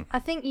wrong. I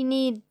think you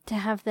need to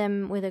have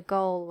them with a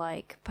goal,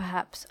 like,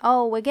 perhaps,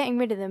 oh, we're getting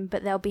rid of them,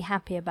 but they'll be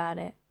happy about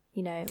it.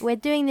 You know, we're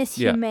doing this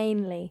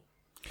humanely.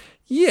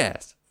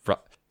 Yes. Right.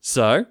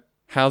 So,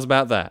 how's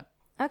about that?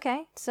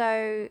 Okay,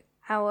 so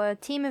our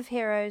team of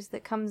heroes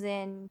that comes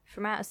in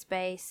from outer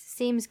space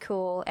seems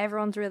cool.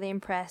 Everyone's really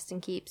impressed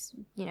and keeps,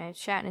 you know,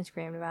 shouting and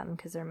screaming about them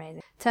because they're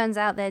amazing. Turns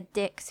out they're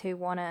dicks who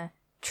want to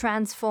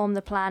transform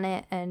the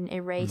planet and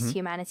erase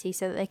humanity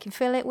so that they can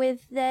fill it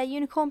with their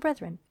unicorn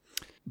brethren.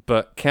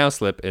 But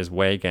Cowslip is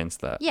way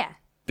against that. Yeah.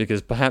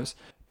 Because Cowslip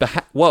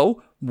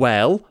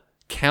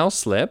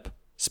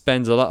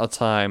spends a lot of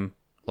time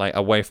like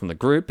away from the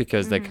group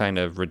because they kind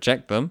of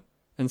reject them.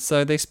 And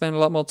so they spend a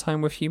lot more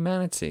time with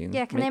humanity.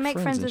 Yeah, can they make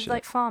friends with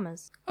like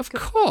farmers? Of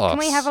course. Can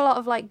we have a lot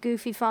of like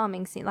goofy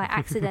farming scenes, like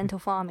accidental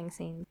farming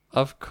scenes?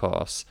 Of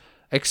course.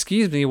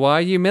 Excuse me, why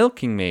are you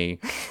milking me?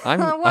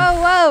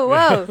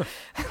 Whoa.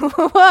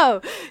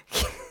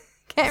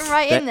 Getting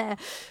right in there.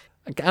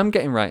 I'm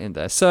getting right in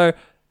there. So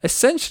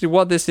essentially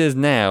what this is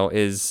now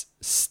is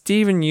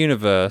Steven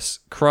Universe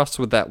crossed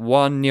with that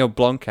one Neil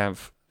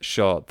Blomkamp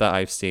short that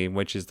I've seen,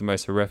 which is the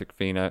most horrific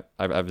thing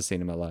I've ever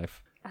seen in my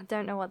life. I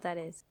don't know what that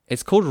is.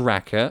 It's called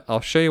Racket.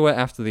 I'll show you it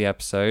after the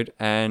episode,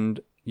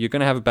 and you're going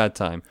to have a bad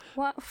time.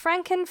 What?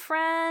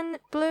 Frankenfran,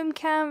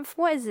 Blomkamp,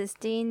 what is this,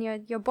 Dean?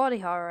 Your body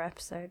horror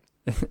episode.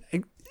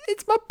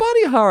 It's my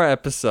body horror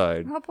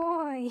episode. Oh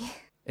boy.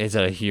 Is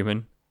it a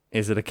human?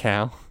 Is it a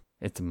cow?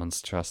 It's a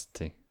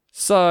monstrosity.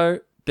 So,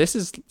 this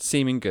is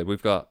seeming good.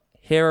 We've got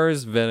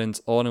heroes, villains,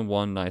 all in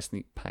one nice,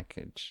 neat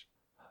package.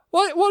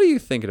 What are you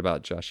thinking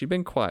about, Josh? You've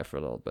been quiet for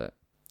a little bit.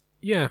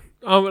 Yeah,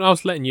 I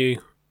was letting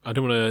you... I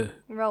don't want to...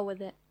 Roll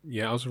with it.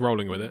 Yeah, I was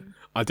rolling with it.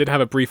 I did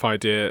have a brief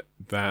idea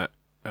that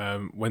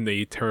when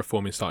the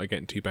terraforming started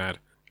getting too bad,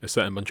 a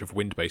certain bunch of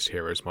wind-based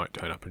heroes might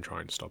turn up and try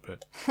and stop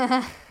it.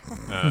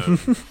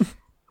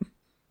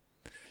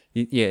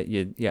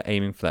 You're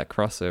aiming for that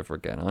crossover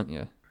again, aren't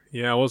you?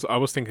 Yeah, I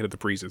was thinking of the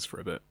breezes for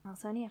a bit. Well,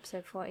 it's only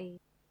episode 40.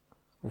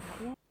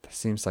 That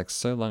seems like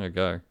so long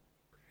ago.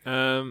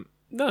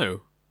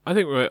 No, I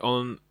think we're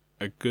on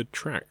a good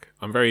track.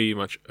 I'm very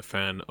much a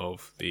fan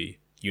of the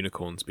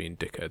unicorns being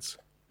dickheads.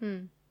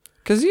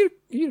 Because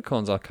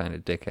unicorns are kind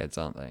of dickheads,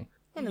 aren't they?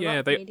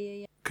 Yeah, they. Media,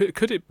 yeah.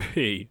 Could it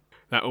be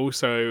that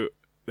also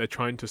they're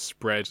trying to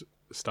spread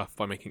stuff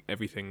by making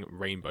everything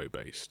rainbow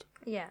based.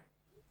 Yeah.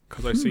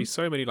 Because I see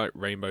so many like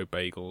rainbow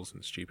bagels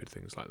and stupid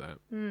things like that.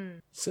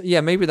 So yeah,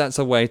 maybe that's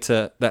a way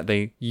that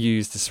they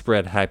use to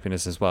spread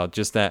happiness as well.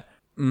 Just that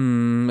I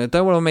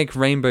don't want to make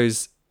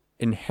rainbows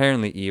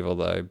inherently evil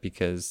though,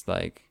 because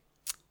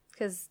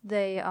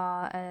they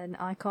are an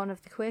icon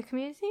of the queer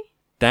community.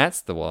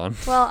 that's the one.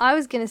 Well, I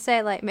was gonna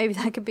say like maybe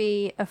that could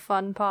be a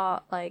fun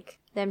part, like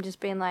them just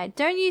being like,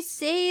 "Don't you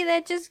see?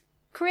 They're just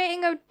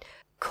creating a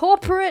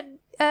corporate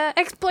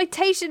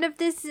exploitation of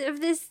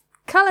this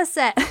color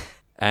set."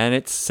 And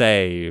it's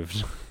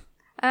saved.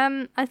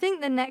 I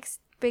think the next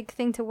big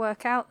thing to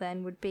work out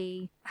then would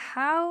be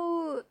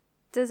how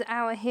does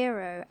our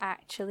hero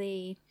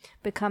actually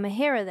become a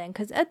hero then?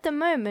 Because at the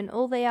moment,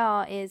 all they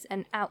are is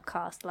an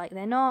outcast. Like,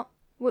 they're not...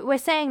 We're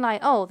saying,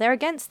 like, oh, they're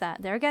against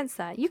that. They're against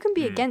that. You can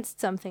be against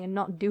something and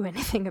not do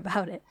anything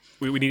about it.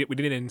 We need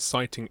an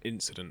inciting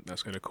incident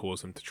that's going to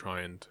cause them to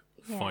try and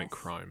fight Yes.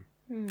 crime.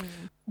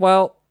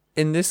 Well,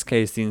 in this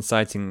case, the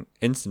inciting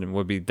incident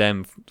would be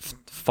them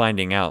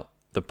finding out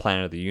the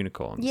planet of the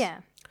unicorns. Yeah.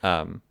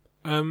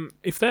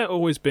 If they've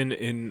always been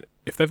in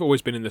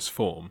this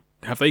form,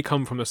 have they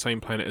come from the same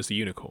planet as the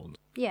unicorns?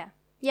 Yeah.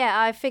 Yeah,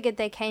 I figured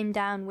they came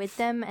down with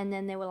them and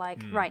then they were like,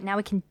 right, now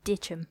we can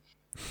ditch them.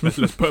 Let's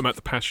put them at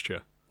the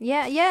pasture.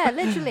 Yeah,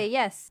 literally,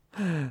 yes.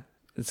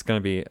 It's going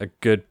to be a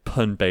good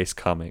pun-based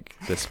comic,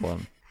 this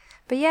one.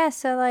 But yeah,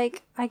 so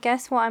like, I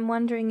guess what I'm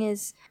wondering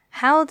is,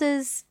 how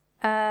does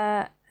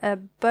a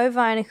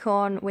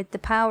bovinicorn with the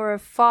power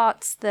of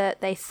farts that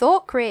they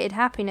thought created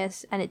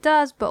happiness, and it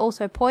does, but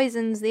also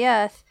poisons the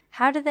earth,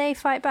 how do they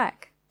fight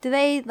back? Are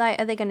they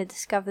going to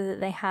discover that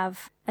they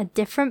have a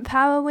different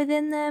power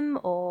within them,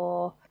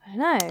 or, I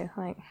don't know,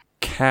 like...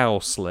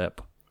 Cowslip.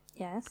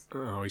 Yes.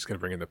 Oh, he's going to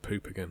bring in the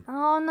poop again.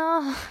 Oh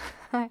no.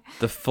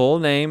 The full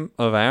name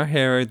of our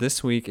hero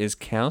this week is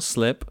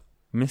Cowslip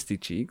Misty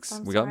Cheeks.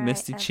 I'm We got sorry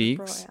Misty I ever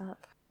Cheeks. brought it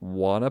up.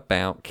 What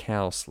about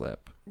Cowslip?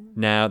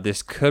 Now,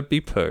 this could be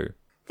poo.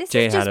 This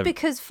Jay is had just a-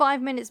 because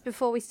 5 minutes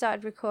before we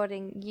started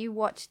recording, you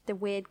watched the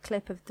weird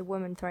clip of the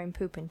woman throwing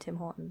poop in Tim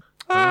Horton.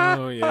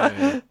 Oh,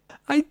 yeah.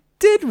 I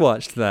did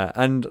watch that,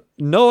 and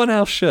no one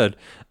else should.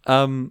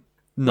 No.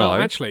 Well,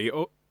 actually,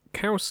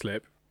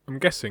 cowslip, I'm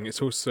guessing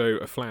it's also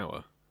a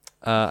flower.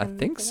 I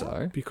think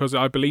so. Because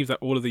I believe that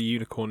all of the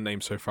unicorn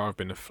names so far have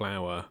been a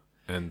flower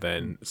and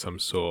then some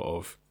sort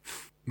of...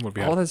 What have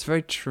we Oh, had? that's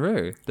very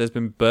true. There's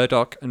been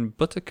Burdock and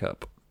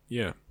Buttercup.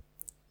 Yeah.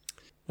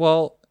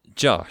 Well,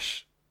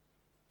 Josh,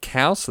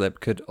 cowslip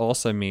could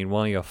also mean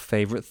one of your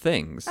favorite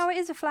things. Oh, it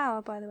is a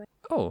flower, by the way.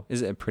 Oh,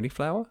 is it a pretty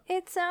flower?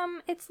 It's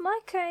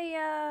like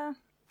a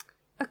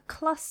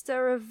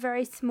cluster of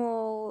very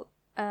small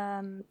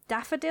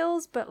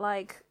daffodils, but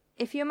like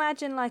if you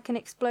imagine like an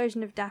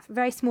explosion of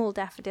very small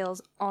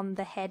daffodils on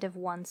the head of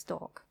one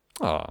stalk.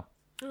 Oh,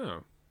 Oh.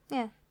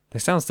 Yeah. that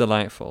sounds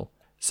delightful.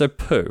 So,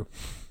 poo.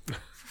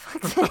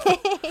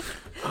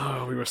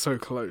 Oh, we were so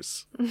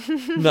close.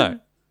 No,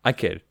 I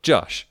kid.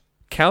 Josh,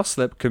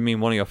 cowslip could mean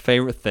one of your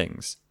favorite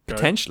things. Go.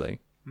 Potentially.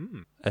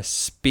 A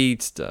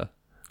speedster.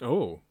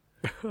 Oh.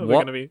 They're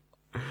What?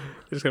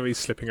 just going to be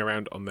slipping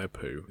around on their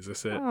poo. Is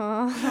this it?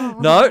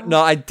 No,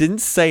 I didn't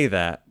say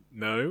that.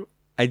 No?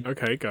 I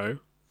Okay, go.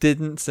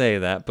 didn't say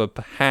that, but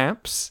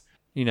perhaps,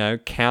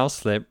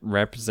 cowslip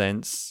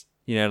represents,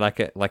 like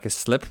a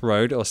slip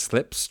road or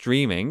slip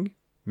streaming.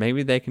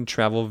 Maybe they can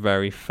travel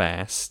very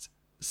fast.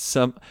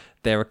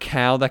 They're a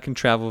cow that can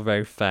travel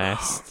very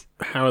fast.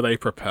 How are they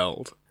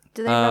propelled?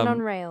 Do they run on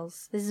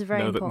rails? This is a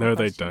very important. No,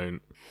 they question.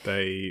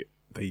 don't.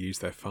 They use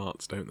their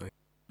farts, don't they?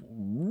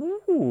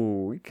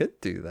 Ooh, we could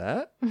do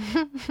that.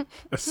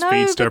 A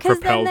speedster no, because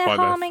propelled then by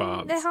harming, their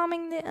farts. they're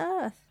harming the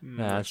earth.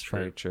 That's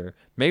very true.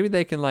 Maybe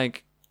they can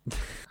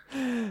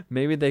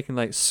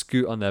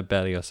scoot on their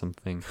belly or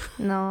something.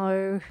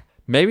 No.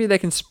 Maybe they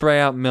can spray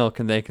out milk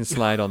and they can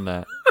slide on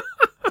that.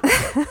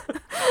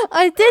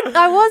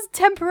 I was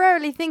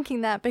temporarily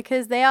thinking that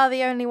because they are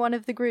the only one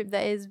of the group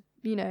that is,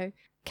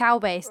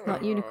 cow-based,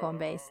 not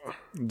unicorn-based.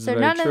 It's So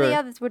very none true. of the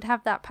others would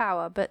have that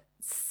power, but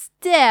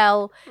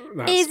still,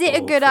 That's is it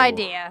a good awful.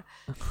 idea?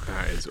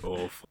 That is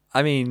awful.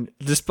 I mean,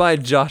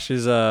 despite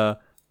Josh's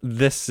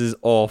 "this is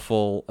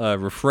awful"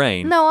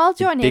 refrain, No, I'll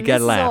join did him. get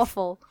This is laugh.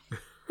 awful.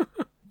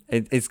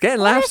 it's getting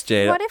laughs,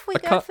 Jade. What if we I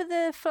go can't- for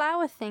the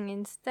flower thing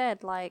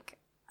instead? Like,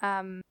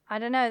 I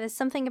don't know. There's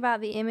something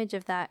about the image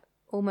of that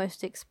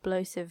almost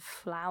explosive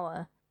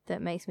flower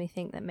that makes me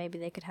think that maybe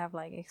they could have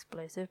like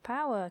explosive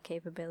power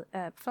capability,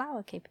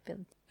 flower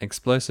capability.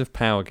 explosive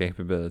power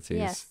capabilities?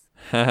 Yes.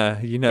 What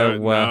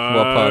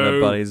part of the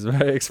No. body is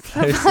very For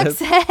fuck's explosive?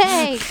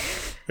 sake!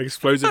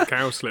 Explosive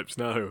cowslips,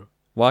 no.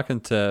 Welcome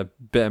to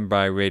Bitten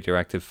by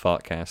Radioactive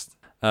Fartcast.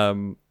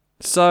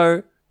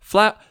 So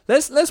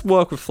let's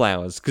work with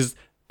flowers because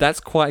that's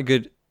quite a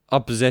good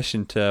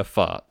opposition to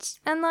farts.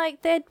 And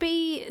like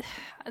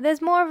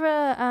there's more of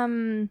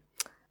a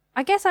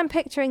I guess I'm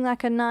picturing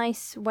like a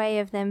nice way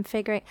of them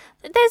figuring.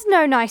 There's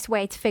no nice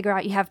way to figure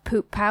out you have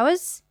poop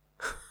powers.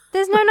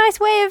 There's no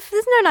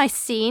nice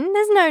scene.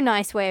 There's no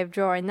nice way of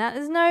drawing that.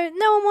 No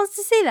one wants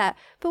to see that.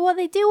 But what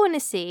they do want to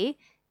see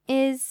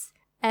is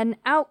an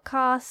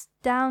outcast,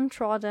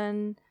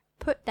 downtrodden,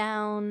 put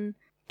down,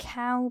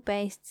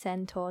 cow-based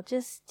centaur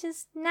just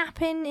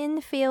napping in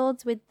the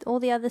fields with all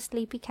the other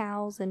sleepy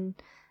cows and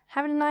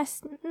having a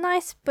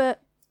nice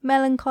but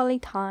melancholy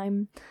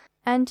time,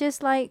 and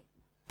just like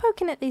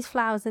poking at these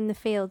flowers in the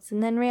fields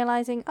and then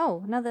realizing,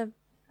 oh, another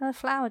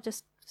flower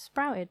just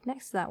sprouted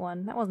next to that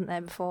one that wasn't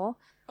there before.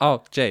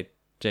 Oh, Jade.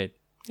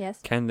 Yes.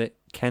 Can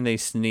they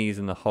sneeze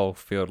and the whole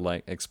field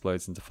like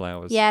explodes into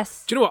flowers?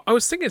 Yes. Do you know what? I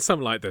was thinking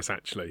something like this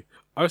actually.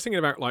 I was thinking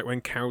about like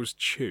when cows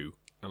chew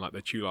and like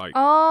they chew like just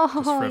Oh,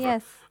 forever.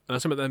 yes.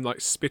 And some of them like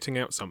spitting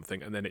out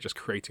something and then it just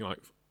creating like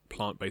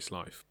plant-based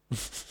life.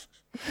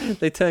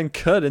 They turn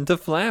cud into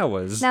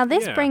flowers. Now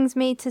this Yeah. brings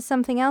me to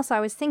something else I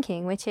was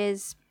thinking, which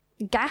is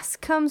gas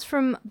comes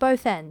from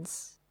both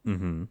ends.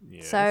 Mm-hmm.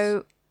 Yes.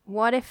 So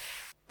what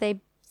if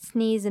they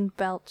sneeze and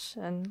belch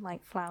and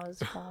like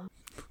flowers form?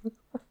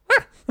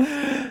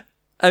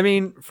 I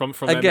mean, from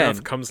their again,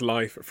 mouth comes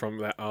life, from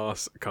their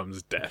arse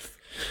comes death.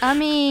 I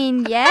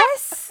mean,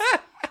 yes.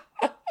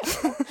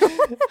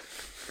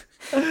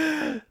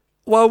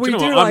 well, we you know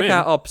do what? I'm like in.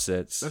 our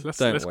opposites, Let's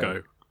don't we?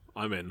 go.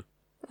 I'm in.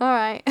 All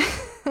right.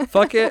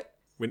 Fuck it.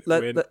 We're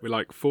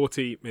like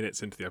 40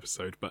 minutes into the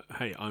episode, but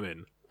hey, I'm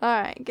in. All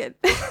right, good.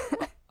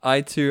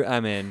 I too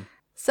am in.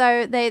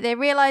 So they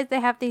realize they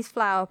have these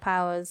flower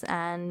powers,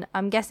 and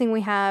I'm guessing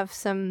we have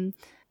some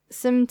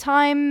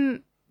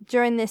time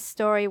during this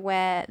story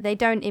where they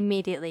don't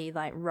immediately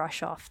like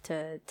rush off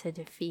to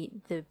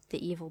defeat the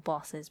evil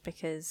bosses,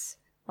 because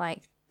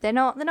like they're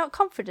not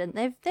confident.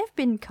 They've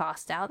been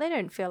cast out. They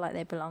don't feel like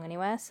they belong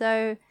anywhere.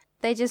 So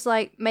they just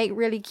like make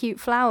really cute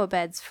flower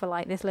beds for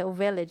like this little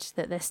village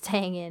that they're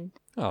staying in.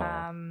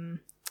 Oh.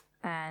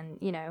 And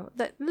you know,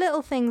 the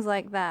little things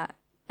like that.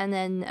 And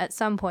then at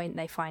some point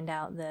they find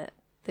out that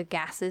the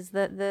gases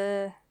that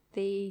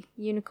the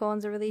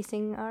unicorns are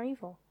releasing are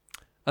evil.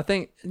 I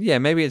think, yeah,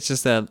 maybe it's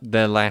just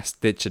their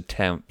last ditch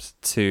attempt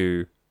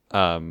to,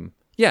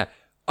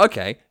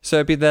 okay, so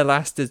it'd be their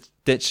last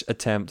ditch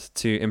attempt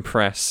to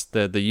impress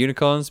the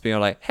unicorns, being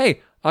like,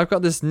 hey, I've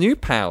got this new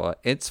power.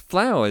 It's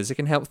flowers. It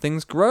can help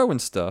things grow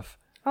and stuff.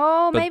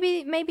 Oh, But-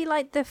 maybe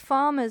like the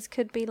farmers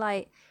could be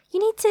like, you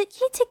need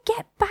to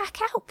get back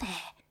out there.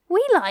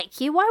 We like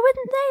you. Why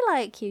wouldn't they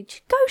like you?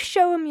 Go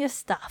show them your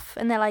stuff.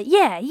 And they're like,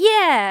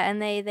 yeah.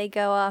 And they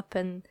go up,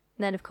 and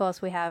then of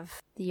course we have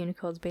the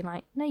unicorns being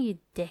like, no, you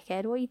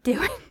dickhead, what are you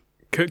doing?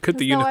 Could the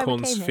That's not why I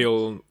unicorns became here.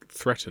 feel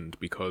threatened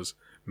because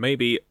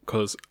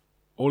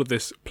all of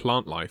this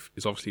plant life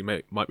is obviously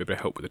might be able to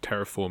help with the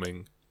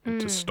terraforming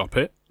to stop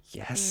it?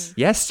 Yes,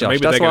 yes, So Josh,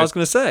 maybe that's they're what I was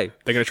going to say.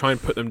 They're going to try and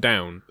put them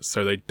down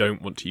so they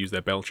don't want to use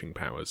their belching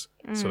powers,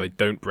 so they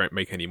don't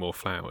make any more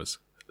flowers,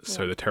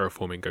 so the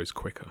terraforming goes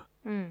quicker.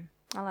 I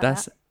like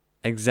That's that.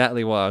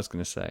 exactly what I was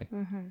going to say.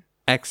 Mm-hmm.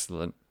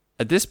 Excellent.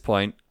 At this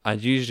point,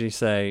 I'd usually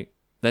say,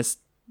 let's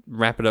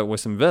wrap it up with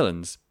some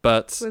villains,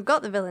 but We've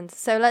got the villains,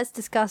 so let's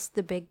discuss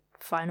the big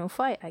final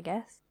fight, I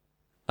guess.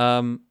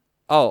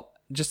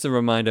 just a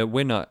reminder,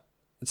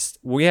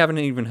 we haven't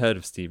even heard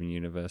of Steven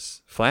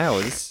Universe.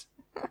 Flowers,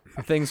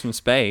 things from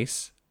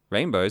space,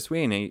 rainbows, we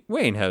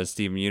ain't heard of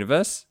Steven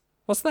Universe.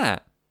 What's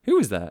that? Who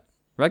is that?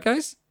 Right,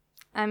 guys?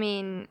 I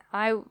mean,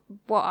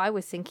 what I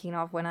was thinking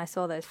of when I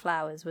saw those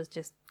flowers was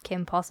just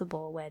Kim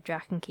Possible, where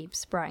Draken keeps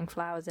sprouting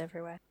flowers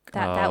everywhere.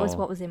 That was Oh.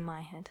 what was in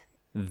my head.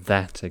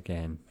 That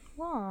again.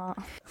 What?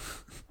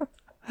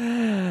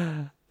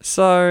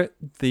 So,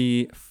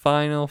 the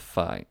final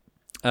fight.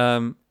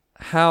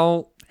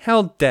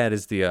 How dead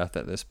is the Earth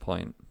at this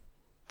point?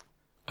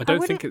 I don't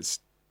think wouldn't- it's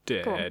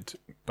dead,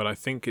 but I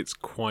think it's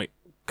quite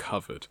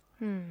covered.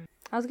 I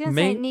was going to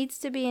say it needs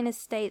to be in a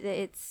state that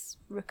it's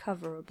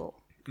recoverable.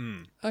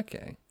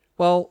 Okay.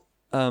 Well,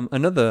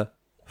 another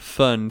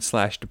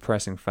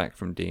fun/depressing fact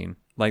from Dean.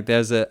 Like,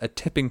 there's a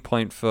tipping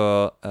point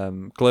for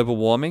global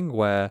warming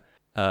where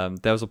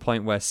there was a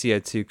point where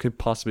CO2 could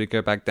possibly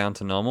go back down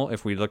to normal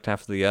if we looked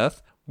after the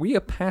Earth. We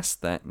are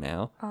past that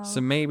now. So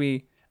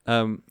maybe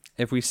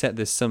if we set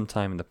this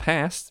sometime in the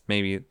past,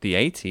 maybe the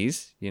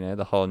 80s,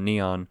 the whole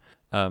neon,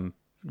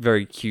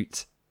 very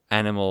cute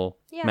animal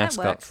Yeah, that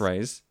mascot works.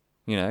 phrase,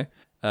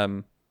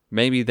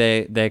 maybe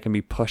they can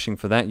be pushing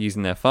for that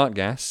using their fart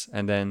gas,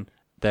 and then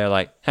they're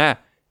like, ha,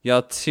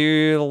 you're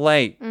too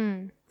late,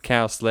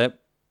 Cowslip,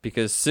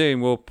 because soon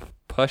we'll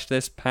push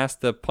this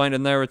past the point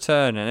of no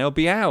return and it'll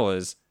be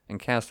ours. And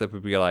Cowslip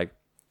would be like,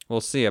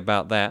 we'll see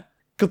about that.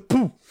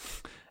 Kaboom!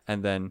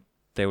 And then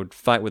they would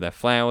fight with their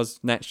flowers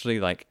naturally,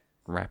 like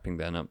wrapping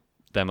them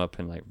up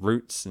in like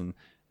roots and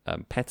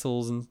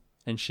petals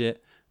and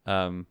shit.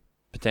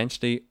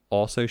 Potentially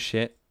also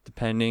shit,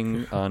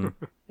 depending on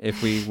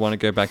if we want to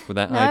go back with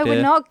that No, idea.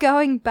 we're not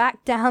going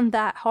back down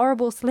that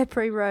horrible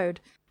slippery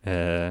road.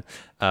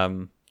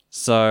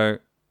 So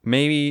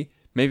maybe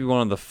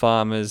one of the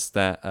farmers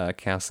that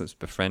Cowslip's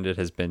befriended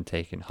has been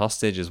taken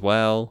hostage as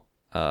well.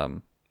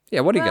 What do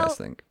you guys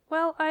think?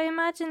 Well, I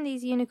imagine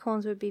these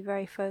unicorns would be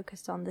very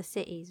focused on the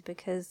cities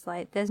because,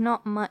 like, there's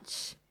not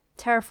much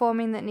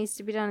terraforming that needs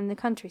to be done in the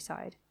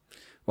countryside.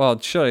 Well,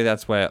 surely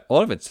that's where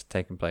all of it's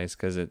taking place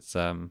because it's,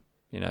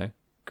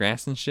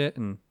 grass and shit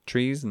and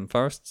trees and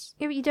forests.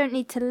 Yeah, but you don't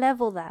need to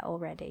level that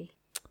already,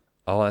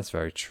 Oh, that's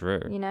very true.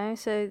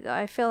 So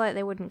I feel like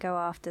they wouldn't go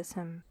after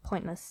some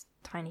pointless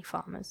tiny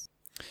farmers.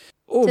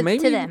 Or to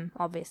maybe them,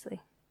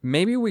 obviously.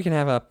 maybe we can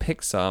have a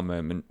Pixar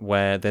moment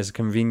where there's a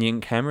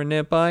convenient camera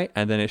nearby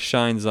and then it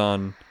shines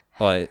on,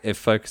 or it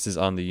focuses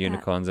on the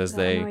unicorns as that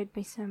they annoyed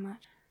me so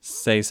much.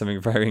 say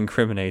something very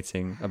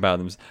incriminating about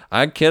them.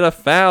 I'd kill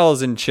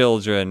 1,000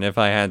 children if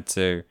I had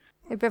to.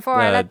 Before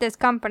I let this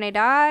company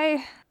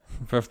die.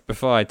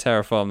 Before I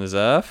terraform this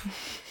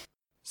earth.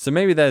 So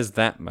maybe there's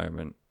that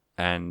moment,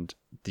 and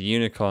the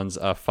unicorns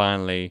are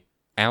finally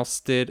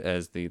ousted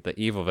as the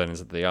evil villains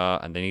that they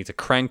are, and they need to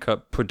crank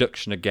up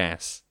production of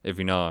gas, if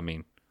you know what I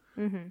mean.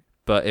 Mm-hmm.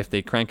 But if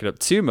they crank it up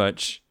too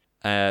much,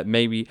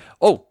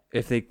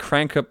 if they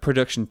crank up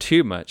production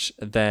too much,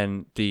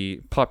 then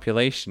the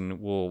population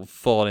will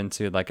fall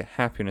into like a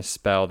happiness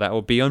spell that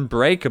will be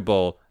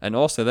unbreakable, and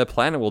also their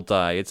planet will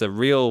die. It's a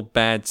real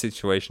bad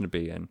situation to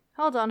be in.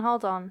 Hold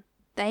on.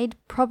 They'd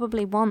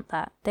probably want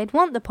that. They'd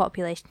want the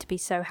population to be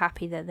so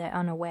happy that they're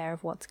unaware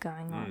of what's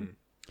going on.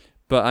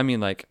 But I mean,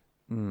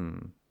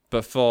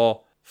 but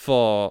for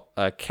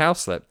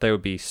Cowslip, they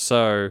would be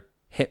so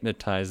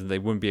hypnotized that they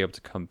wouldn't be able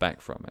to come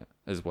back from it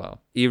as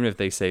well, even if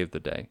they saved the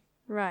day.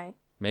 Right.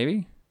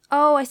 Maybe?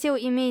 Oh, I see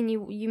what you mean.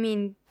 You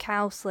mean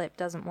Cowslip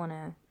doesn't want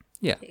to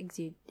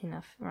exude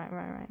enough.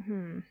 Right.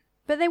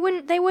 But they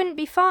wouldn't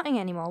be farting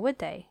anymore, would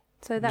they?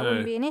 So that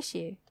wouldn't be an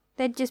issue.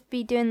 They'd just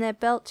be doing their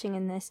belching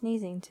and their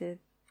sneezing to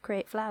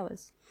create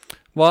flowers.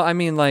 Well, I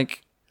mean, that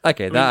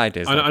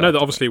idea is I know that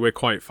obviously we're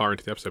quite far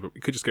into the episode, but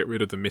we could just get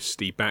rid of the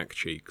misty back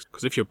cheeks.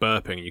 Because if you're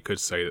burping, you could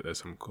say that there's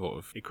some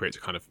it creates a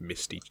kind of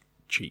misty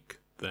cheek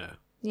there.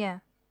 Yeah.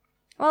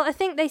 Well, I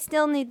think they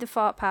still need the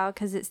fart power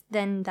because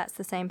that's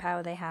the same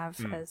power they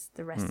have as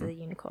the rest of the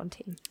unicorn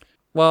team.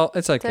 Well,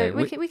 it's okay.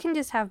 So we can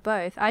just have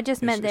both. I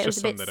just meant that it was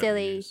a bit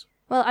silly.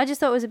 Well, I just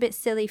thought it was a bit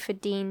silly for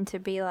Dean to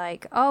be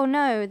like, oh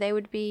no,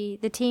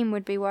 the team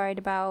would be worried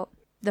about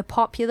the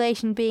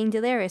population being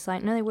delirious.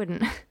 Like, no, they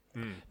wouldn't.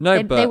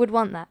 No, they would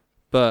want that.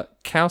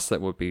 But Cowslip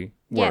would be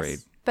worried.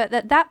 Yes, but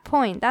at that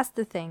point, that's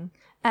the thing.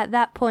 At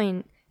that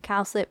point,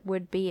 Cowslip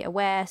would be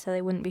aware, so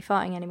they wouldn't be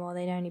farting anymore.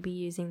 They'd only be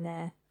using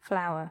their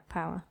flower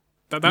power.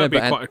 That would be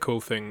quite a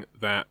cool thing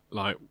that,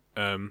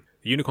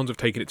 the unicorns have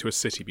taken it to a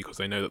city because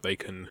they know that they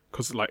can...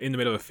 Because, in the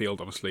middle of a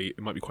field, obviously, it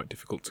might be quite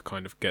difficult to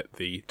kind of get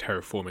the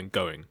terraforming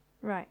going.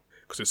 Right.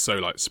 Because it's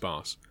so,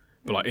 sparse.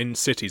 But, in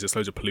cities, there's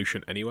loads of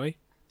pollution anyway.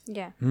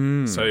 Yeah.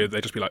 So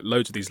there'd just be,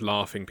 loads of these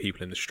laughing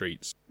people in the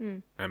streets.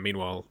 And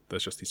meanwhile,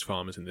 there's just these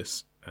farmers in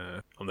this...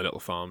 on the little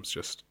farms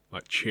just,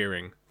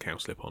 cheering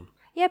Cowslip on.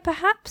 Yeah,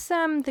 perhaps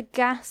the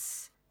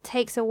gas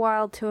takes a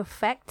while to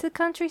affect the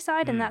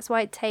countryside, and that's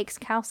why it takes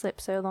Cowslip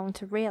so long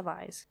to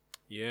realise.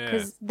 Yeah.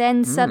 Because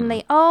then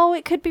suddenly,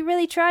 it could be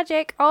really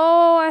tragic.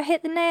 Oh, I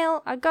hit the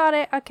nail. I got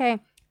it.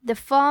 Okay. The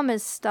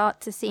farmers start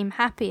to seem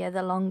happier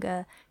the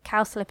longer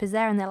Cowslip is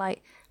there, and they're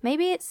like,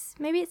 maybe it's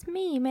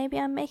me. Maybe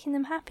I'm making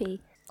them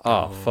happy.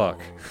 Oh,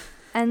 fuck.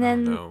 And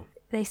then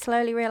they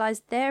slowly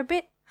realise they're a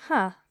bit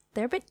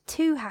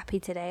too happy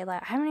today.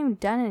 I haven't even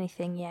done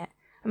anything yet.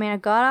 I mean, I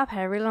got up,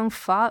 had a really long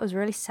fart. It was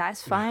really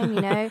satisfying,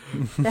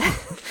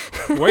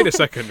 Wait a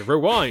second.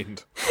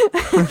 Rewind.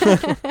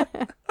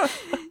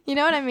 You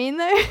know what I mean,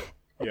 though?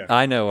 Yeah.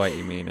 I know what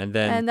you mean.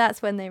 And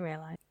that's when they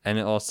realise. And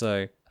it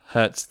also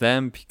hurts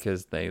them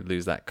because they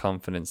lose that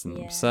confidence in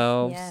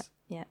themselves.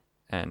 Yeah.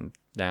 And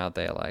now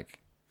they're like,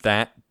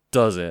 that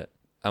does it.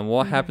 And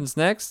what happens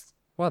next?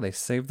 Well, they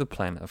save the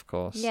planet, of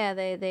course. Yeah,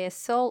 they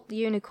assault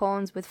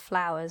unicorns with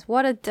flowers.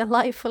 What a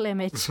delightful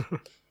image.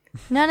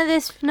 None of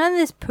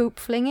this poop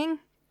flinging.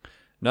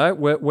 No,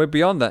 we're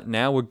beyond that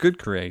now. We're good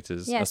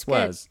creators. Yes, I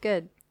swear.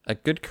 good. A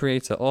good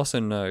creator also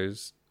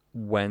knows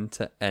when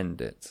to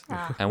end it.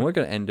 And we're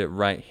going to end it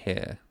right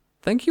here.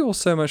 Thank you all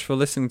so much for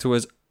listening to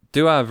us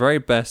do our very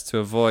best to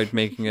avoid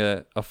making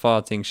a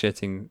farting,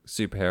 shitting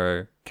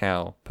superhero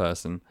cow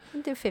person.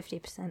 We'll do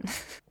 50%.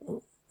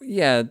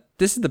 Yeah,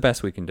 this is the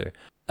best we can do.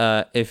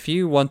 If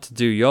you want to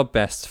do your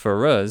best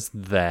for us,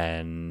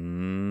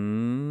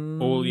 then...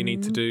 All you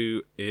need to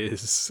do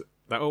is...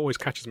 That always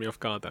catches me off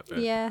guard, that bit.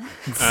 Yeah.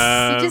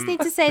 You just need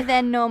to say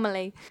then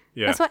normally.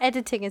 Yeah. That's what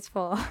editing is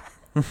for.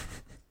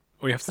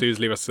 All you have to do is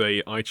leave us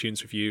a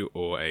iTunes review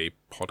or a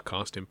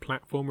podcasting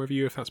platform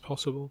review if that's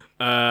possible.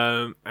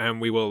 And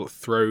we will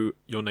throw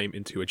your name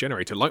into a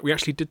generator like we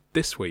actually did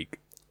this week.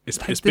 It's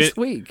this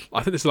week?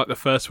 I think this is the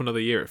first one of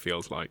the year, it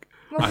feels like.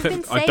 Well, we've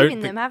been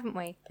saving them, haven't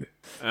we?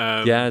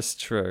 Yeah, it's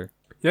true.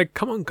 Yeah,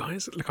 come on,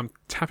 guys. Look, I'm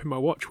tapping my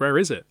watch. Where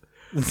is it?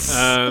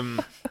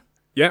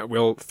 Yeah,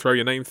 we'll throw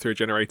your name through a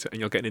generator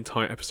and you'll get an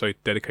entire episode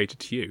dedicated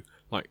to you.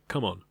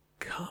 Come on.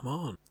 Come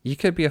on. You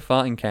could be a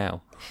farting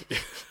cow.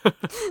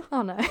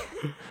 Oh, no.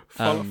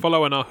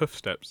 Follow in our hoof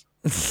steps.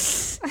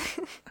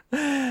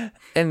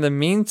 In the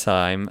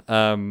meantime,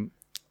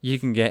 you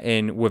can get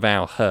in with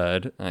our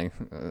herd, I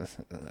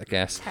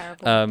guess.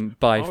 Terrible.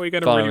 By Are we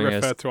going to following really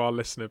refer us. to our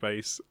listener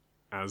base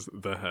as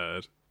the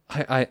herd?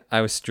 I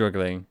was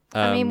struggling.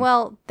 I mean,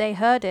 well, they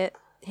heard it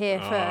here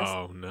first.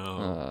 Oh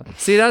no!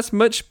 See, that's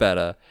much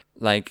better.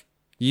 Like,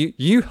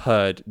 you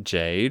heard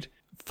Jade.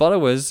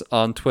 Follow us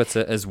on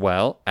Twitter as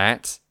well,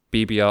 at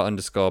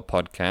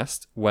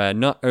BBR_podcast, where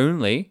not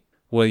only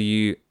will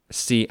you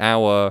see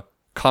our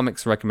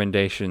comics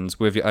recommendations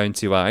with your own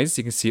two eyes,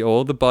 you can see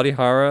all the body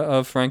horror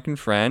of Frank and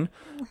Fran,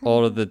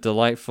 all of the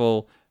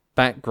delightful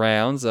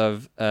backgrounds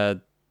of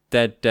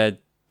dead,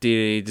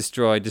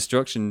 destroyed,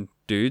 destruction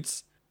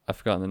dudes. I've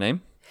forgotten the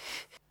name.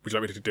 Would you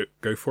like me to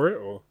go for it,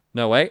 or?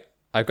 No, wait.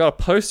 I've got a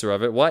poster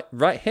of it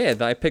right here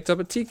that I picked up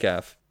at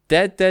TCAF.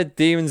 Dead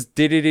Demons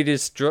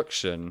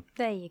Destruction.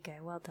 There you go.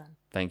 Well done.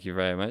 Thank you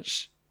very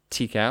much.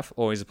 TCAF,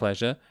 always a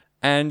pleasure.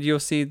 And you'll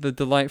see the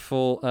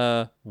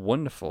delightful,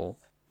 wonderful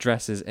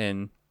dresses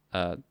in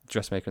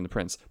Dressmaker and the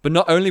Prince. But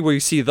not only will you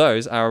see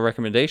those, our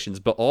recommendations,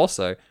 but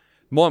also,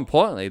 more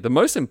importantly, the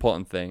most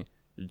important thing,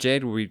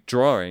 Jade will be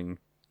drawing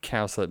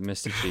Cowslip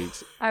Mr.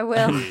 Cheeks I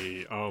will.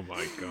 Hey, oh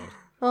my god!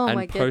 Oh my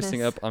and goodness.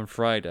 posting up on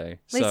Friday.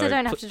 At least So I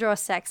don't have to draw a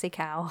sexy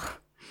cow.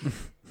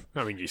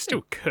 I mean, you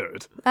still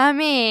could. I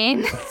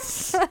mean,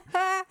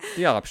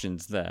 the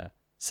options there.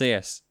 So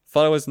yes,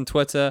 follow us on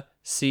Twitter,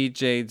 see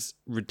Jade's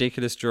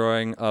ridiculous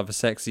drawing of a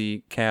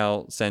sexy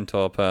cow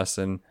centaur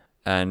person,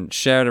 and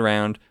share it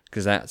around,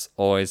 because that's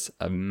always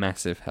a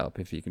massive help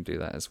if you can do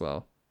that as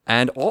well.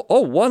 And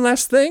one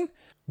last thing,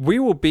 we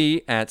will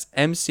be at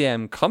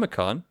MCM Comic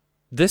Con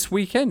this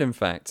weekend, in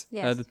fact.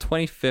 Yes. The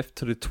 25th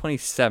to the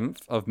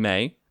 27th of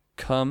May.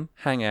 Come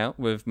hang out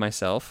with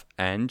myself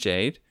and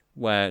Jade,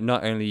 where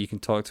not only you can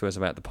talk to us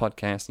about the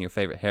podcast and your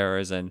favorite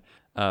heroes and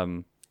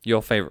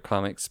your favorite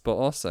comics, but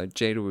also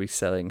Jade will be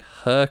selling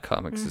her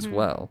comics as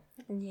well.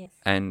 yes.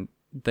 And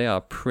they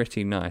are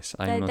pretty nice,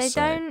 I must They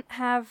say. don't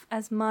have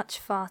as much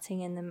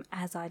farting in them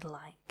as I'd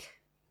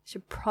like.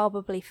 Should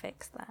probably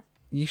fix that.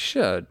 You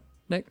should.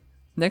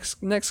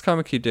 Next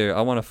comic you do,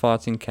 I want a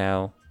farting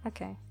cow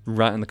Okay.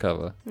 right on the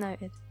cover.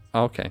 Noted.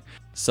 Okay.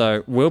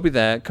 So we'll be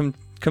there. Come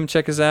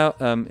check us out.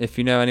 If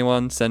you know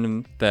anyone, send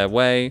them their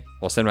way,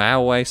 or send them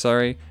our way,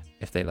 sorry,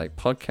 if they like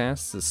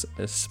podcasts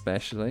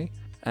especially.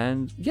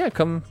 And yeah,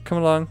 come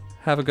along,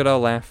 have a good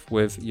old laugh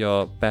with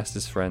your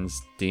bestest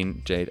friends,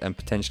 Dean, Jade, and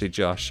potentially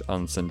Josh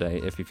on Sunday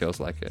if he feels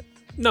like it.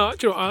 No,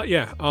 do you know,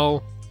 yeah,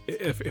 I'll.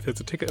 If there's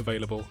a ticket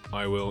available,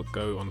 I will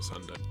go on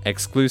Sunday.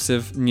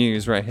 Exclusive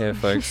news right here,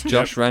 folks.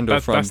 Josh Randall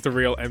That's the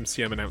real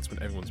MCM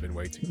announcement everyone's been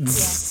waiting for.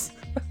 Yes.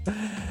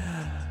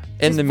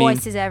 In the mean,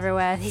 voices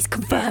everywhere. He's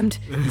confirmed.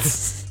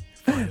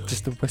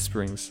 just the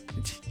whisperings.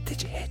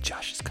 Did you hear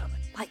Josh is coming?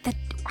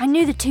 I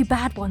knew the two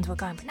bad ones were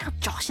going, but now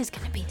Josh is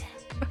going to be there.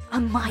 I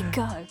might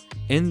go.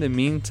 In the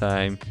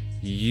meantime,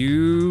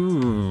 you've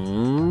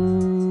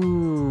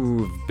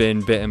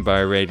been bitten by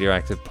a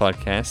radioactive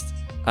podcast.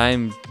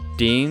 I'm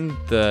Dean,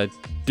 the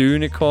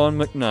Dunicorn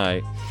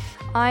McKnight.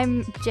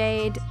 I'm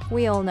Jade.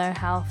 We all know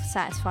how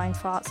satisfying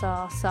farts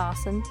are,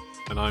 Sarson.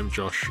 And I'm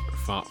Josh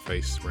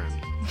Fartface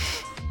Randall.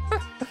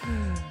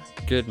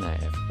 Good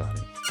night,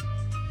 everybody.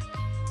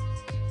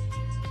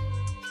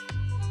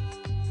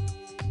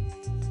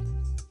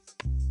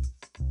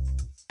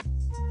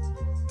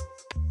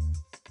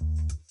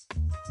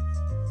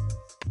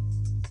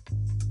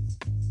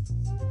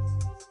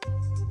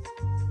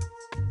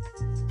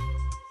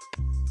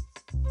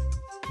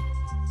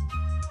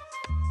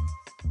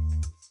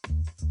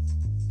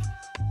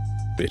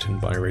 Bitten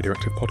by a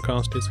Radioactive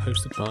Podcast is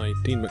hosted by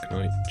Dean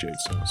McKnight, Jade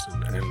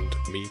Sarson, and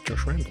me,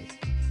 Josh Randall.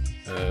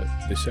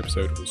 This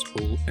episode was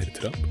all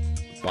edited up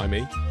by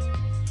me,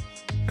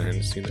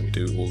 and seeing that we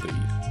do all the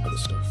other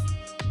stuff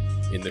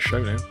in the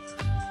show now,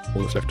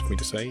 all that's left for me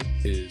to say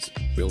is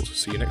we'll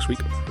see you next week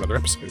for another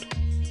episode.